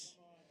obedience.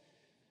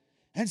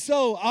 And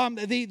so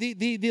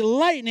the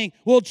lightning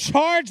will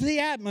charge the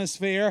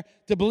atmosphere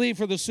to believe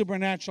for the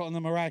supernatural and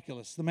the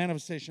miraculous, the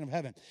manifestation of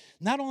heaven.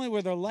 Not only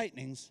were there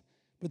lightnings,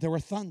 but there were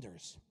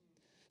thunders.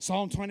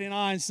 Psalm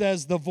 29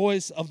 says, the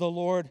voice of the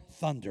Lord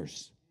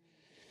thunders.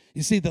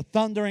 You see, the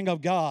thundering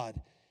of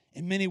God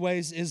in many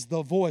ways is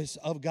the voice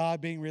of God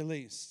being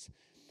released.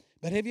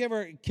 But have you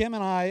ever, Kim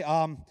and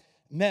I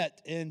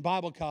met in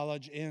Bible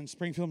college in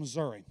Springfield,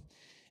 Missouri.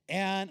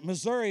 And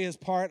Missouri is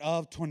part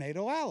of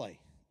Tornado Alley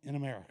in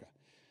America.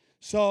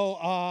 So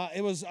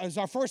it was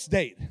our first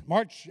date,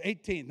 March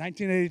 18,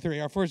 1983,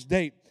 our first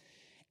date.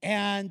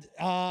 And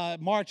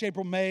March,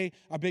 April, May,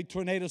 our big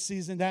tornado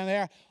season down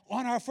there.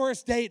 On our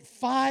first date,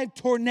 5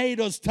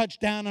 tornadoes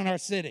touched down in our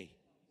city.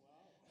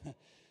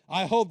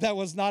 I hope that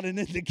was not an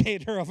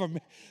indicator of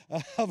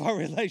our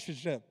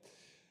relationship.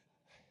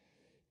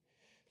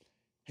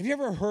 Have you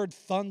ever heard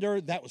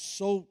thunder that was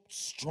so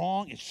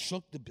strong it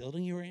shook the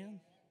building you were in?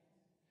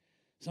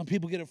 Some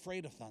people get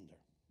afraid of thunder.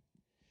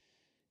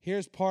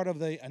 Here's part of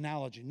the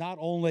analogy. Not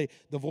only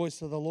the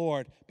voice of the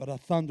Lord, but a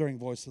thundering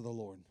voice of the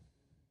Lord.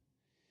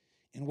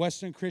 In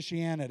Western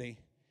Christianity,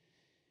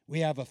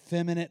 we have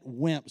effeminate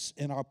wimps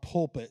in our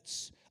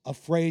pulpits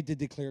afraid to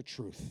declare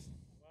truth.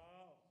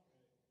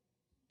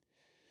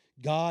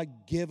 God,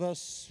 give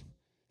us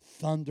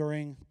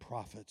thundering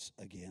prophets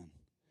again.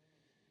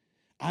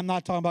 I'm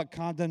not talking about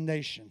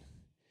condemnation.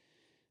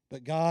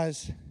 But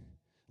guys,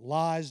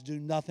 lies do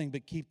nothing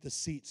but keep the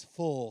seats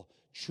full.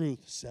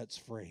 Truth sets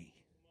free.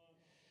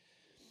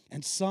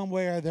 And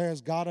somewhere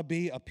there's got to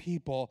be a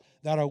people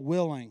that are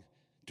willing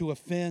to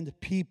offend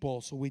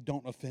people so we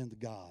don't offend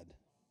God.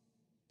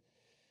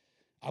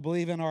 I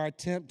believe in our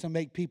attempt to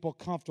make people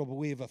comfortable,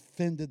 we have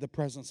offended the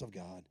presence of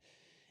God.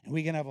 And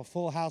we can have a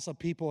full house of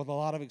people with a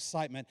lot of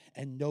excitement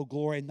and no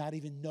glory and not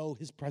even know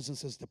his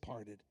presence has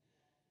departed.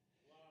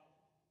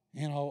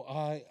 Wow. You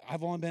know,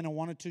 I've only been in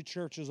 1 or 2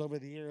 churches over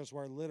the years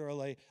where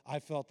literally I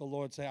felt the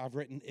Lord say, I've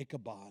written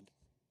Ichabod.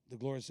 The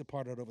glory has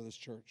departed over this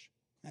church.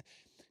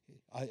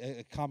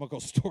 A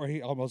comical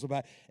story almost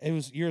about it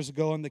was years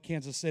ago in the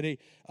Kansas City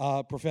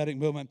prophetic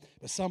movement.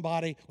 But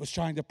somebody was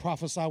trying to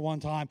prophesy one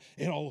time,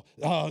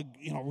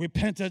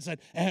 repentance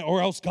and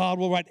or else God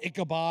will write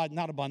Ichabod,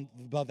 not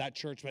above that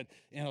church, but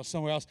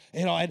somewhere else.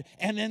 And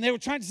then they were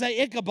trying to say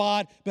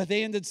Ichabod, but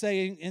they end up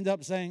saying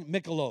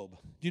Michelob. Do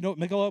you know what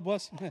Michelob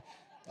was?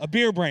 A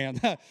beer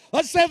brand.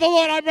 Let's say the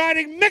Lord, I'm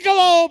writing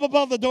Michelob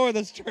above the door of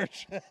this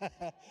church.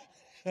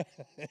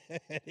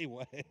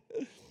 Anyway.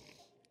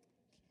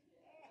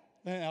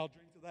 Man, I'll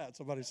drink to that,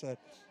 somebody said.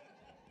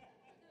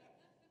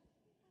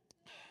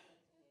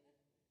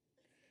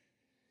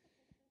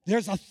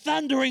 There's a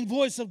thundering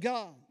voice of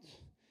God.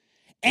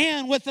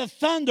 And with the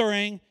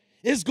thundering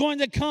is going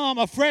to come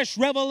a fresh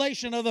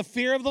revelation of the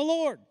fear of the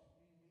Lord.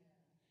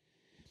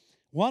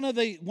 One of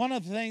the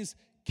things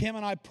Kim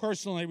and I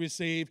personally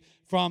received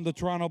from the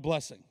Toronto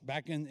Blessing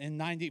back in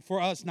 90, for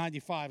us,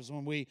 95 is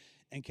when we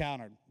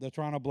encountered the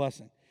Toronto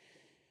Blessing.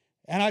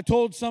 And I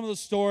told some of the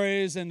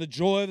stories and the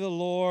joy of the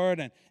Lord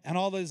and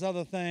all these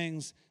other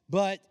things,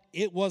 but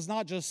it was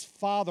not just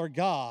Father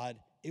God,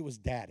 it was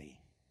Daddy.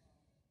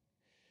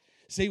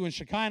 See, when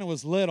Shekinah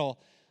was little,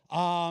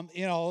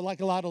 like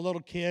a lot of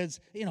little kids,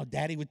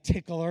 Daddy would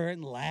tickle her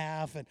and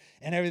laugh and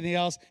everything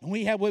else. And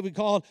we had what we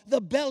called the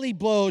belly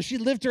blow.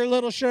 She'd lift her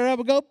little shirt up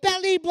and go,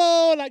 belly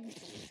blow,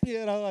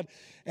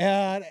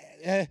 and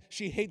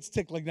she hates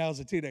tickling now as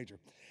a teenager.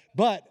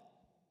 But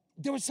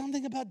there was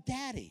something about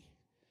Daddy.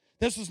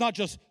 This was not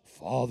just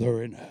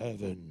Father in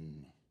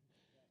heaven.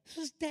 This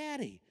was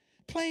Daddy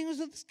playing with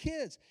his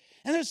kids.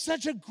 And there's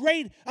such a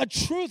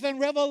truth and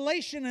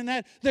revelation in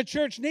that the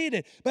church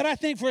needed. But I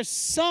think for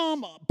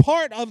some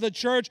part of the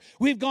church,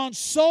 we've gone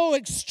so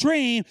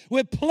extreme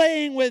with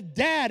playing with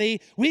Daddy,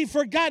 we've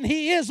forgotten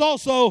he is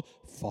also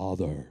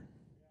Father.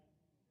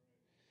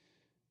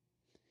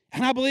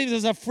 And I believe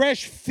there's a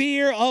fresh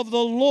fear of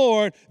the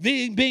Lord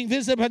being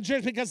visited by the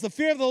church because the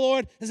fear of the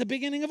Lord is the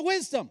beginning of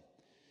wisdom.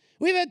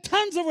 We've had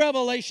tons of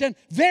revelation,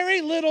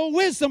 very little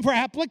wisdom for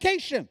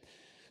application.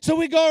 So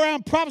we go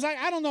around prophesying.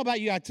 I don't know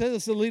about you. I tell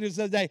this to the leaders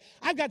the other day.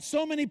 I've got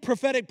so many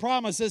prophetic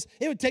promises,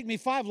 it would take me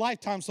 5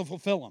 lifetimes to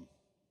fulfill them.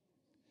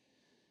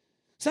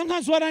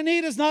 Sometimes what I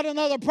need is not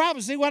another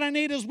prophecy. What I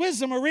need is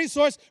wisdom, a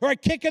resource, or a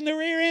kick in the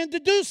rear end to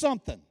do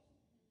something.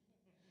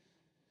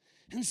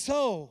 And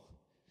so,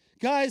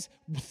 guys,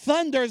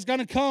 thunder is going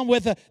to come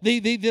with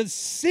the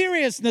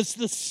seriousness,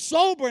 the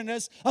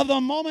soberness of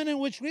the moment in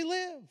which we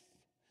live.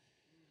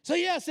 So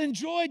yes,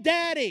 enjoy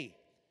Daddy,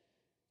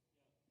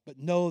 but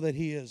know that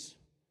He is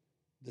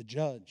the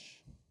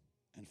judge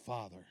and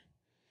Father.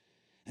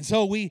 And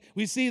so we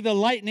see the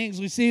lightnings,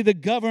 we see the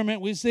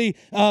government, we see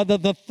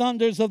the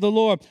thunders of the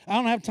Lord. I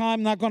don't have time,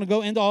 I'm not going to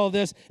go into all of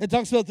this. It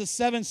talks about the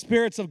seven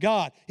spirits of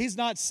God. He's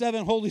not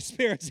seven Holy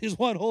Spirits, He's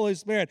one Holy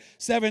Spirit,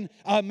 seven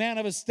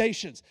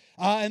manifestations.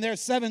 And there are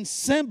seven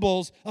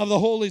symbols of the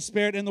Holy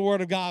Spirit in the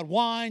Word of God: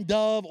 wine,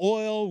 dove,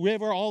 oil,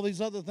 river, all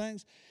these other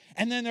things.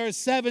 And then there are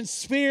seven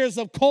spheres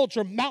of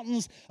culture,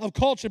 mountains of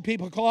culture,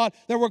 people call it,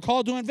 that we're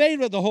called to invade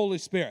with the Holy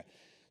Spirit.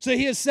 So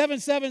He is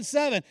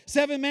 777,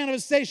 seven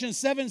manifestations,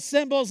 seven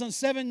symbols, and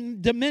seven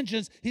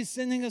dimensions He's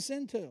sending us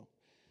into.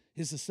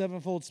 He's the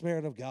sevenfold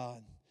Spirit of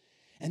God.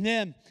 And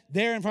then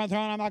there in front of the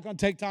throne, I'm not going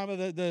to take time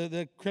with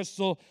the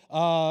crystal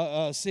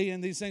sea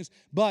and these things,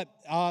 but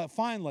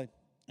finally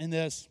in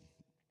this,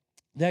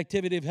 the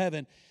activity of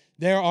heaven,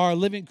 there are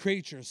living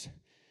creatures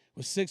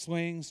with 6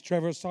 wings.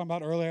 Trevor was talking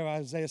about earlier,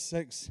 Isaiah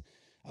 6,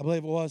 I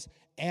believe it was,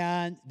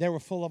 and they were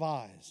full of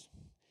eyes.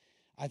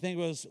 I think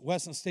it was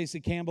Wes and Stacy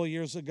Campbell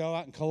years ago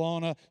out in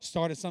Kelowna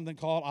started something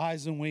called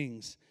Eyes and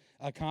Wings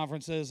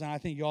conferences, and I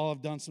think you all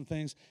have done some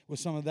things with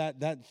some of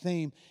that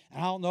theme. And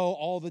I don't know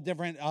all the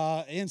different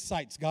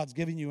insights God's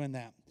giving you in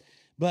that.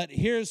 But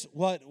here's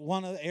what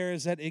one of the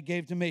areas that it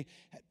gave to me.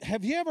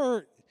 Have you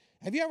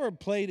ever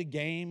played a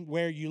game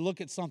where you look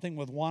at something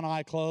with one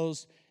eye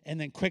closed and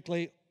then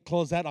quickly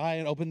close that eye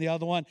and open the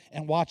other one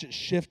and watch it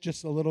shift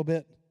just a little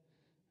bit?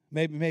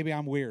 Maybe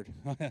I'm weird.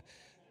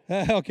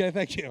 Okay,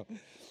 thank you.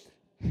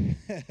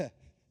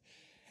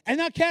 And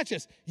now catch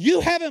this.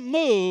 You haven't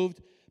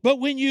moved,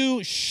 but when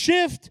you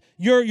shift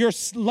your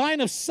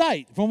line of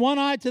sight from one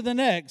eye to the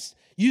next,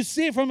 you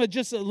see it from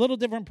just a little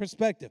different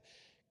perspective.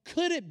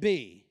 Could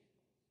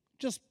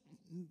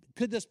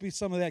this be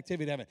some of the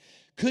activity of heaven?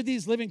 Could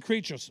these living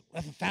creatures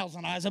with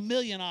 1,000 eyes,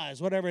 1,000,000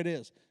 eyes, whatever it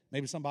is,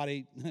 maybe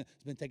somebody has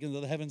been taken to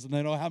the heavens and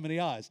they know how many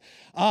eyes,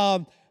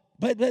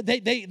 but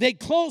they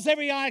close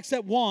every eye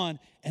except one,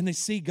 and they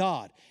see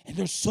God. And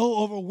they're so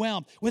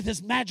overwhelmed with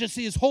His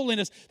majesty, His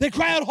holiness. They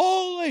cry out,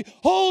 holy,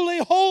 holy,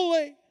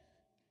 holy.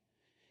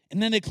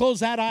 And then they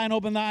close that eye and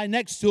open the eye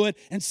next to it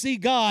and see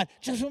God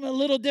just from a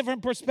little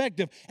different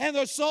perspective. And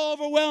they're so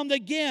overwhelmed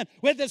again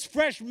with this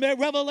fresh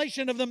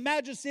revelation of the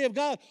majesty of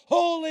God.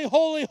 Holy,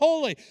 holy,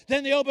 holy.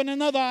 Then they open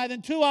another eye,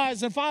 then 2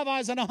 eyes, and 5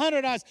 eyes, and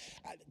 100 eyes.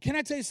 Can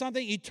I tell you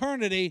something?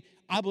 Eternity,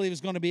 I believe,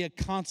 is going to be a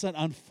constant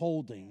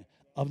unfolding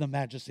of the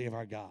majesty of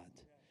our God.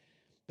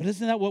 But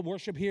isn't that what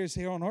worship here is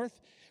here on earth?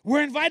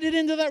 We're invited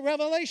into that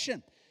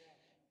revelation.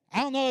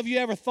 I don't know if you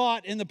ever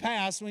thought in the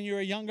past when you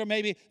were younger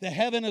maybe that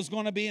heaven is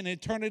going to be an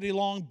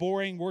eternity-long,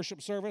 boring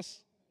worship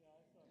service,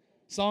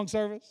 song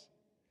service.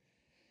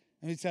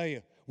 Let me tell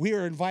you, we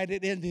are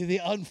invited into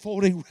the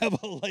unfolding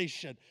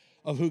revelation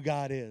of who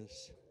God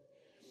is.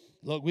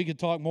 Look, we could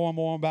talk more and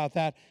more about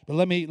that, but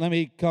let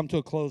me come to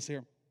a close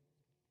here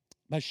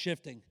by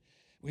shifting.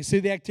 We see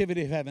the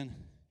activity of heaven,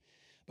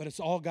 but it's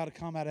all got to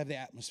come out of the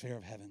atmosphere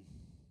of heaven.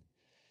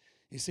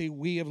 You see,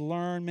 we have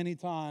learned many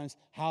times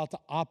how to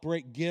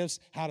operate gifts,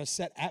 how to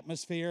set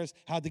atmospheres,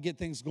 how to get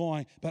things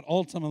going, but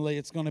ultimately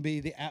it's going to be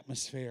the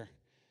atmosphere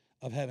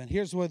of heaven.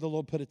 Here's the way the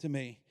Lord put it to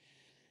me.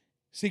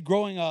 See,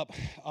 growing up,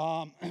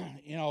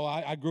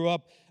 I grew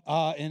up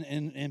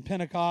in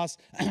Pentecost.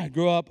 I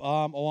grew up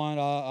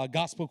on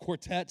gospel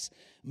quartets.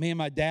 Me and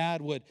my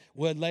dad would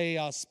lay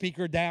a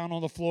speaker down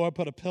on the floor,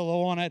 put a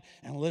pillow on it,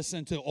 and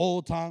listen to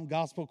old-time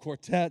gospel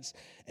quartets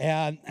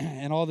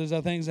and all those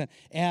other things.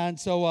 And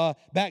so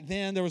back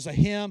then there was a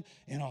hymn,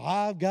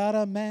 I've got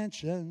a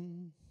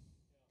mansion.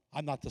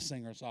 I'm not the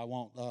singer, so I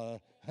won't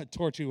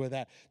torture you with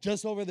that.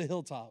 Just over the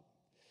hilltop.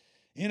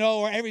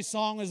 Where every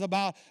song is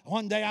about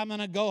one day I'm going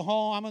to go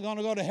home, I'm going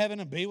to go to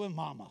heaven and be with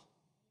mama.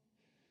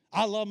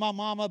 I love my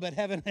mama, but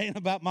heaven ain't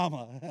about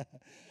mama.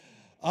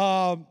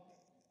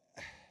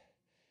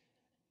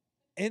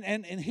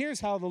 And here's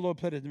how the Lord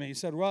put it to me. He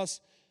said,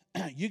 Russ,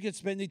 you could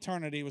spend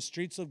eternity with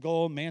streets of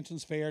gold,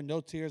 mansions fair,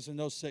 no tears and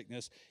no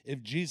sickness.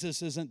 If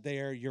Jesus isn't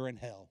there, you're in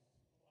hell.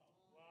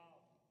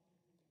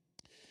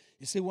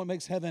 You see, what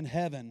makes heaven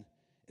heaven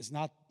is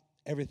not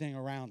everything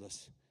around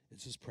us.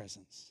 It's His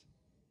presence.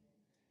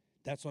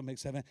 That's what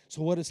makes heaven.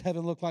 So what does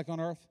heaven look like on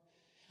earth?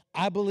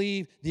 I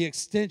believe the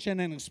extension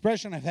and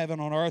expression of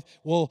heaven on earth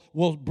will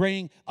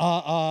bring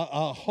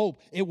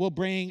hope. It will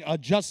bring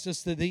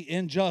justice to the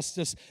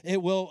injustice.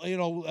 It will,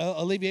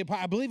 alleviate.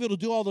 I believe it'll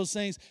do all those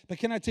things. But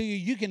can I tell you,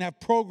 you can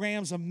have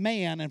programs of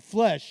man and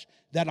flesh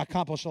that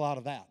accomplish a lot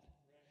of that.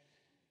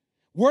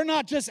 We're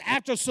not just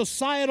after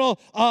societal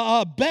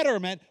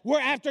betterment.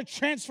 We're after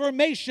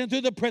transformation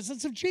through the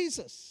presence of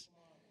Jesus.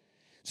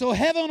 So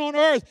heaven on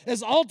earth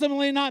is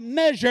ultimately not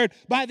measured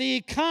by the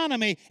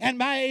economy and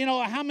by,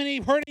 how many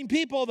hurting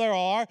people there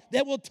are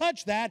that will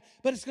touch that,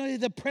 but it's going to be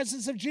the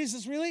presence of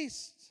Jesus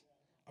released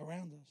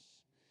around us.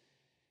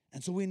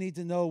 And so we need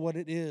to know what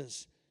it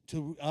is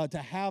to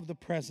have the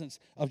presence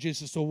of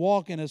Jesus, to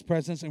walk in His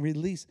presence and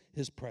release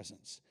His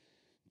presence.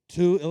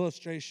 2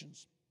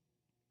 illustrations.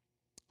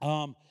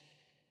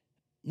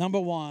 Number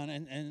one,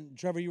 and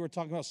Trevor, you were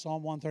talking about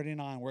Psalm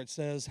 139, where it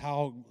says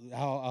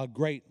how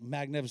great,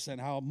 magnificent,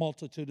 how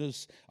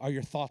multitudinous are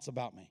your thoughts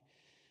about me.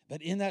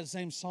 But in that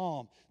same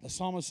psalm, the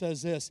psalmist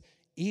says this: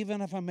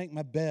 even if I make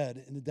my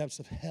bed in the depths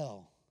of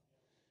hell,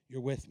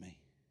 you're with me.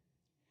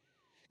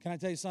 Can I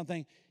tell you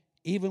something?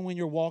 Even when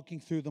you're walking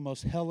through the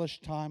most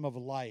hellish time of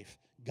life,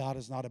 God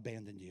has not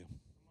abandoned you.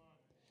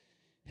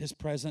 His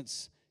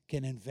presence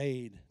can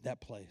invade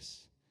that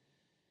place.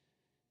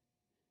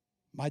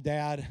 My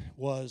dad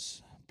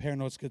was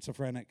paranoid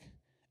schizophrenic,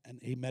 and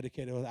he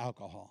medicated with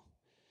alcohol.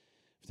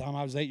 From the time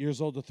I was 8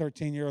 years old to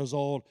 13 years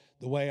old,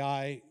 the way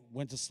I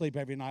went to sleep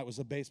every night was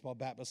a baseball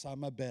bat beside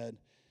my bed,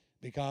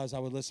 because I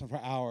would listen for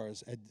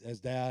hours as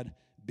Dad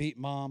beat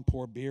Mom,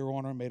 poured beer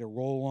on her, made her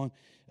roll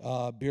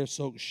on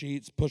beer-soaked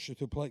sheets, pushed her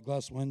through plate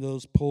glass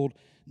windows, pulled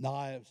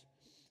knives.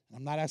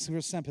 I'm not asking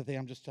for sympathy.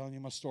 I'm just telling you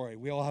my story.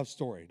 We all have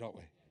story, don't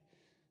we?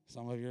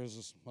 Some of yours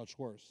is much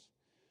worse.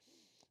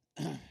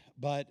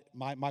 But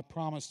my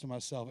promise to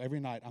myself every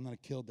night, I'm going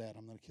to kill Dad.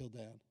 I'm going to kill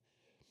Dad.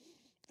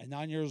 At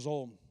 9 years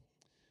old,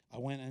 I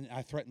went and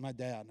I threatened my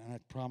dad. And I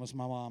promised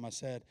my mom, I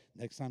said,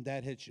 next time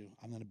Dad hits you,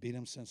 I'm going to beat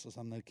him senseless.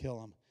 I'm going to kill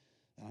him.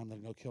 And I'm going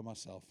to go kill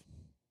myself.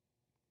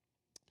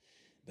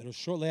 But it was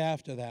shortly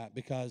after that,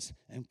 because,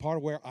 and part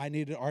of where I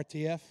needed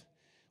RTF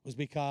was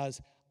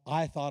because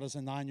I thought as a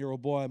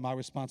 9-year-old boy my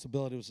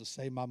responsibility was to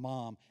save my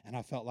mom, and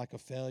I felt like a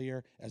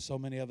failure and so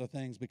many other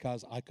things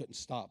because I couldn't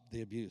stop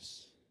the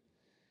abuse.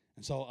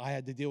 And so I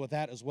had to deal with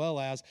that, as well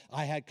as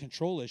I had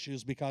control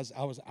issues because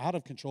I was out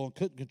of control and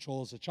couldn't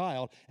control as a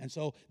child. And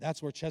so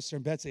that's where Chester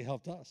and Betsy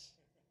helped us.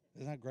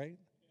 Isn't that great?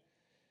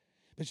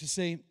 But you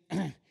see,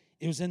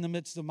 it was in the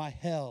midst of my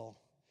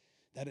hell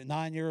that at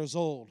 9 years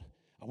old,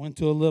 I went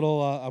to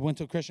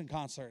a Christian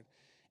concert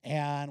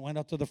and went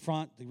up to the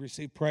front to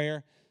receive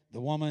prayer. The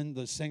woman,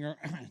 the singer,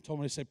 told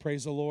me to say,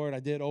 praise the Lord.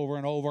 I did over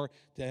and over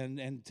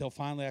until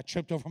finally I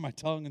tripped over my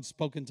tongue and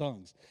spoke in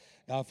tongues.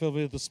 Filled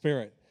me with the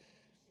Spirit.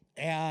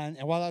 And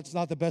while that's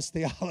not the best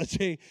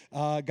theology,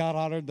 God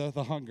honored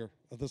the hunger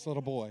of this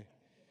little boy.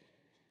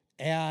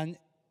 And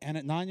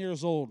at 9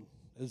 years old,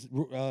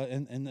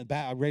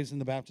 raised in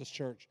the Baptist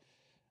church,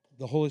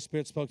 the Holy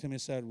Spirit spoke to me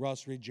and said,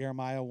 Russ, read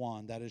Jeremiah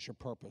 1. That is your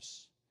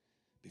purpose.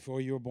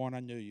 Before you were born, I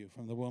knew you.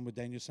 From the womb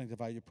ordained you,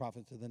 sanctified you,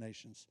 prophet to the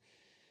nations.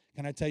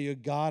 Can I tell you,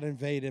 God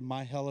invaded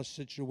my hellish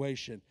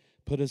situation,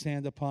 put his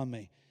hand upon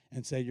me,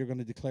 and said, you're going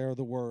to declare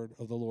the word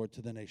of the Lord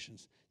to the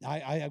nations. Now,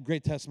 I have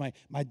great testimony.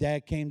 My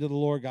dad came to the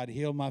Lord. God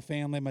healed my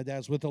family. My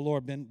dad's with the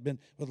Lord, been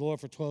with the Lord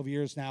for 12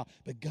 years now.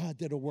 But God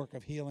did a work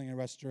of healing and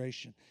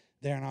restoration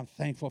there, and I'm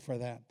thankful for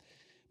that.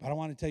 But I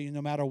want to tell you,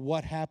 no matter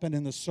what happened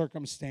in the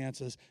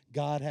circumstances,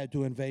 God had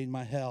to invade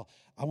my hell.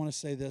 I want to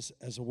say this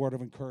as a word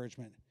of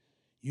encouragement.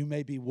 You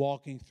may be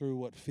walking through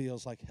what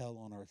feels like hell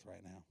on earth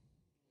right now.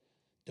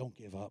 Don't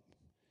give up.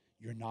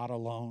 You're not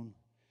alone.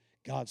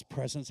 God's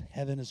presence,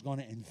 heaven is going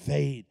to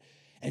invade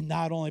and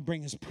not only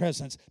bring his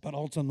presence, but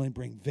ultimately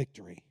bring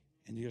victory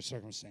into your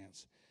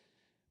circumstance.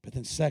 But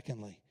then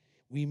secondly,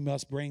 we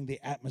must bring the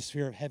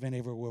atmosphere of heaven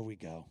everywhere we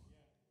go.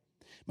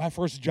 My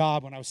first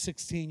job when I was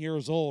 16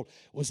 years old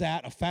was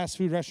at a fast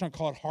food restaurant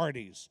called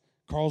Hardee's.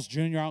 Carl's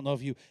Jr., I don't know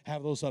if you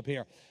have those up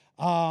here.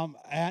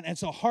 And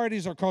so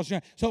Hardee's or Carl's Jr.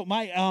 So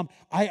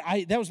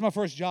that was my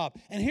first job.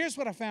 And here's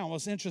what I found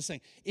was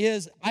interesting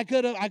is I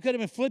could have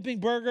been flipping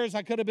burgers,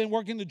 I could have been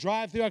working the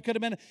drive-thru, I could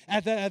have been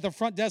at the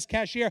front desk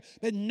cashier.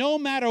 But no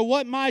matter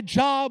what my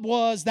job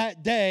was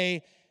that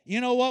day,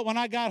 you know what? When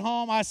I got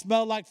home, I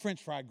smelled like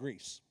French fry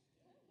grease.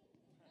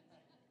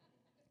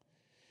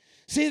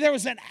 See, there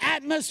was an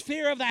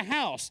atmosphere of the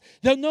house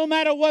that no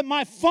matter what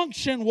my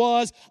function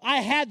was, I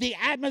had the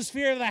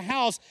atmosphere of the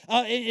house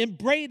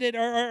braided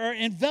or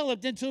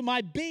enveloped into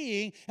my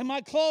being and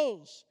my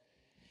clothes.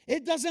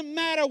 It doesn't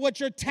matter what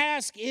your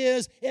task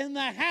is in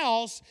the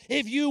house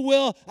if you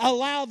will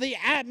allow the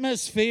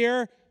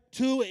atmosphere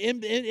to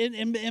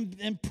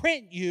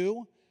imprint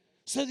you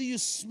so that you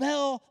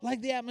smell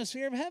like the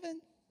atmosphere of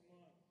heaven.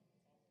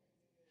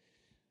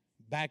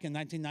 Back in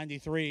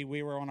 1993,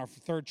 we were on our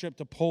third trip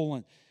to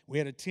Poland. We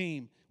had a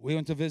team. We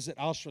went to visit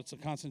Auschwitz, a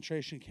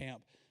concentration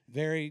camp.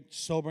 Very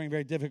sobering,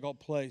 very difficult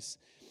place.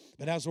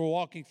 But as we're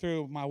walking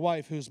through, my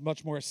wife, who's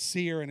much more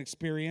seer and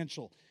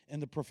experiential in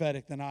the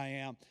prophetic than I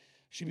am,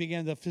 she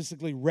began to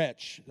physically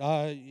retch,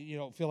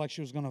 feel like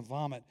she was going to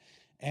vomit.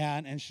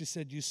 And she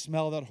said, you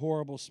smell that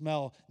horrible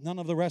smell. None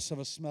of the rest of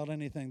us smelled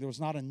anything. There was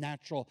not a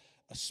natural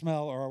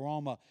smell or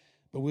aroma.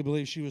 But we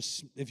believe she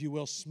was, if you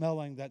will,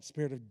 smelling that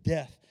spirit of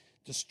death,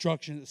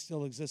 destruction that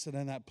still existed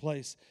in that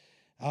place.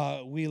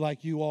 We,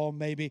 like you all,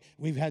 maybe,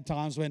 we've had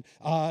times when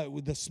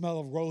the smell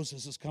of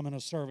roses has come into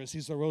service.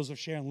 He's the rose of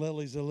Sharon,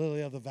 lilies, the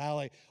lily of the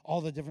valley,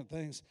 all the different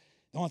things.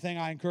 The only thing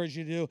I encourage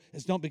you to do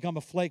is don't become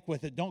a flake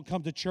with it. Don't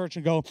come to church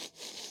and go,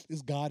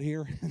 is God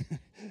here?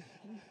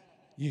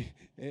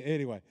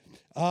 Anyway,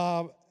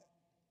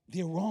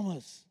 the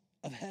aromas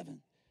of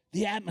heaven,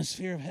 the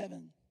atmosphere of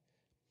heaven.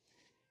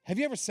 Have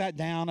you ever sat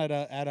down at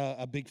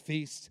a big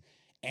feast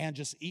and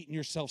just eaten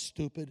yourself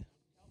stupid?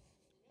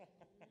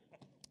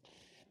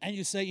 and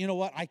you say, you know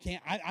what,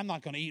 I'm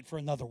not going to eat for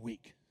another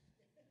week.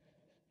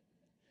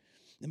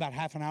 About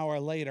half an hour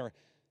later,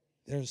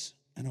 there's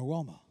an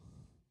aroma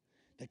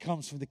that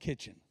comes from the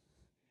kitchen,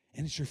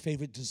 and it's your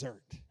favorite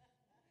dessert.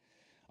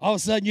 All of a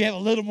sudden, you have a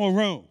little more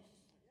room,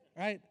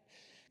 right?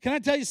 Can I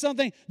tell you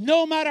something?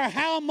 No matter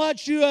how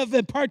much you have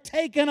been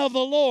partaken of the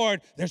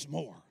Lord, there's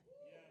more.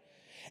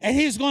 And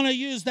he's going to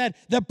use that,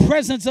 the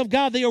presence of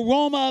God, the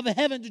aroma of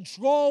heaven to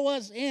draw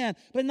us in.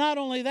 But not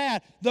only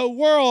that, the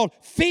world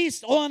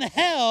feasts on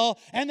hell,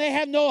 and they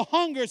have no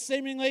hunger,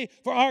 seemingly,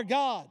 for our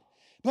God.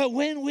 But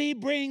when we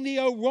bring the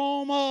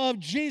aroma of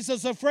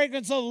Jesus, the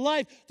fragrance of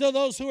life to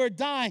those who are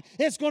dying,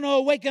 it's going to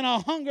awaken a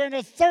hunger and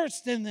a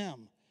thirst in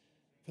them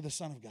for the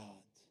Son of God.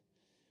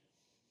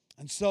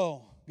 And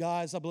so,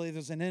 guys, I believe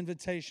there's an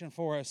invitation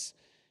for us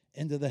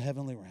into the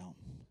heavenly realm.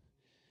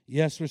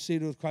 Yes, we're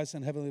seated with Christ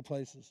in heavenly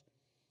places.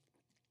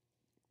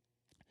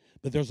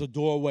 But there's a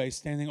doorway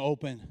standing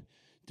open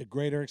to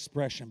greater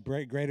expression,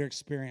 greater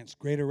experience,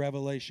 greater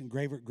revelation,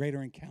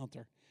 greater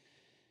encounter.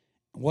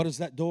 And what is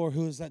that door?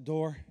 Who is that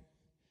door?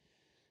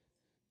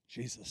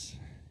 Jesus.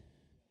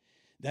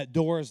 That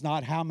door is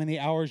not how many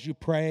hours you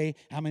pray,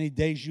 how many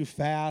days you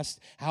fast,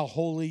 how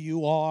holy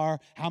you are,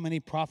 how many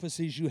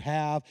prophecies you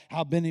have,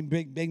 how many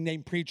big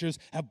name preachers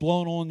have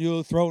blown on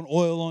you, thrown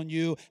oil on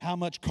you, how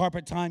much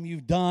carpet time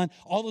you've done.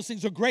 All those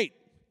things are great,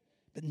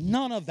 but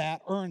none of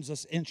that earns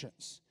us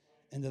entrance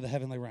into the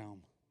heavenly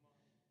realm.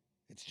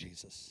 It's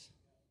Jesus.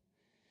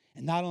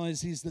 And not only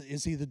is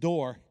he the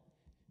door,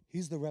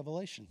 he's the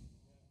revelation.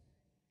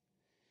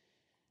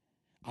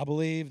 I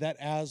believe that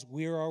as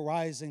we are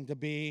arising to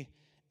be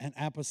an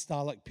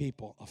apostolic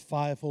people, a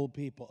fivefold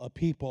people, a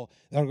people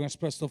that are going to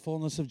express the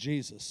fullness of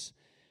Jesus,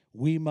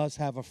 we must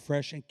have a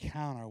fresh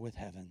encounter with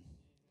heaven.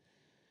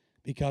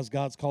 Because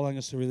God's calling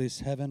us to release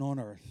heaven on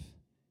earth,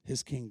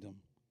 his kingdom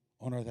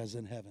on earth as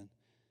in heaven.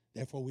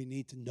 Therefore, we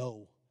need to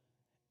know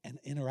and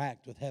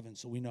interact with heaven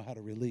so we know how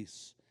to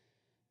release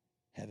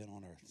heaven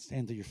on earth.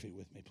 Stand to your feet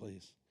with me,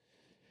 please.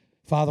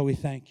 Father, we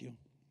thank you.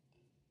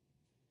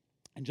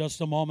 In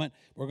just a moment,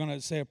 we're going to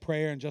say a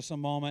prayer in just a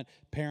moment.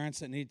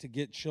 Parents that need to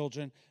get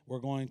children, we're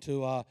going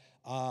to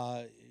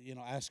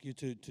ask you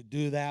to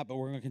do that, but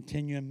we're going to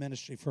continue in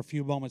ministry for a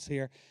few moments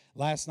here.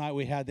 Last night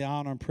we had the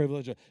honor and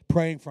privilege of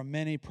praying for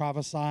many,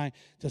 prophesying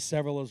to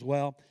several as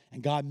well,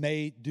 and God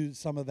may do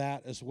some of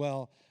that as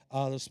well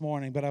this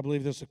morning, but I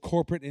believe there's a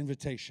corporate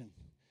invitation.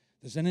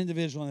 There's an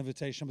individual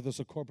invitation, but there's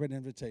a corporate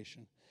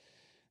invitation.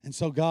 And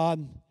so,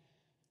 God,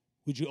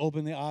 would you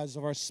open the eyes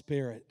of our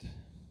spirit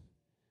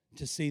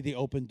to see the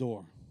open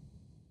door?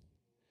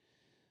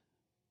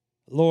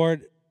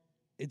 Lord,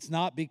 it's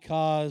not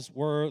because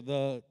we're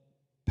the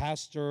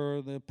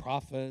pastor, the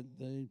prophet,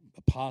 the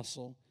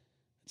apostle.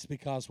 It's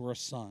because we're a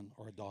son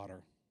or a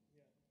daughter.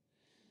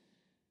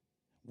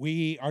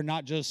 We are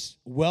not just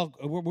we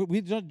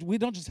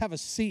don't just have a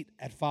seat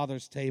at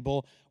Father's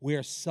table. We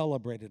are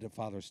celebrated at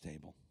Father's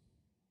table.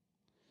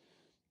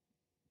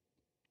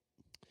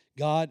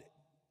 God,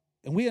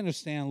 and we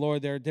understand,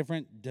 Lord, there are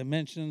different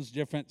dimensions,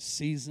 different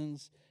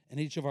seasons in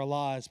each of our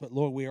lives, but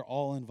Lord, we are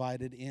all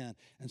invited in.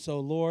 And so,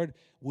 Lord,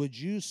 would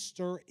you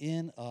stir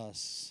in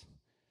us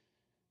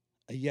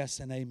a yes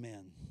and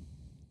amen?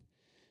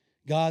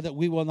 God, that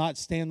we will not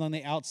stand on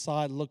the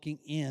outside looking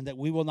in, that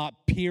we will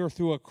not peer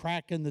through a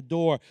crack in the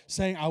door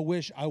saying, I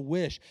wish.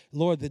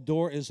 Lord, the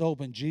door is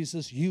open.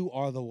 Jesus, you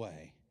are the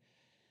way.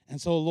 And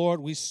so,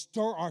 Lord, we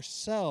stir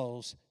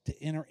ourselves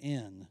to enter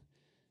in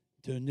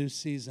to a new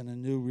season, a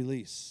new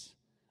release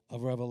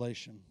of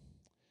revelation.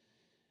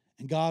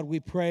 And God, we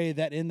pray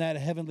that in that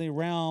heavenly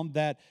realm,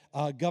 that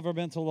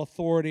governmental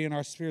authority and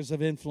our spheres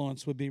of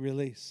influence would be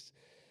released.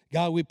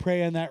 God, we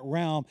pray in that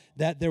realm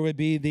that there would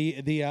be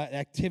the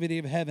activity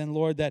of heaven,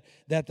 Lord, that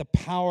the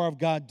power of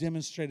God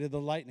demonstrated,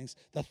 the lightnings,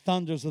 the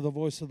thunders of the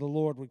voice of the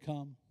Lord would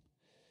come.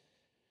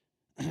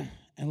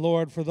 And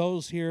Lord, for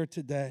those here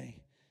today,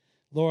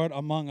 Lord,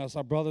 among us,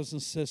 our brothers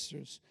and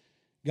sisters,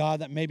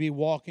 God, that may be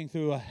walking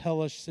through a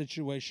hellish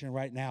situation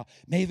right now.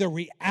 May the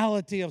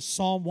reality of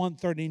Psalm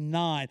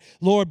 139,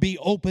 Lord, be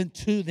open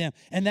to them.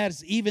 And that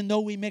is, even though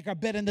we make our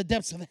bed in the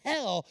depths of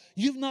hell,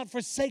 you've not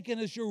forsaken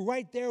us. You're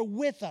right there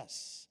with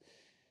us.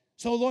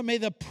 So, Lord, may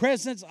the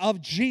presence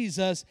of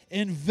Jesus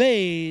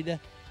invade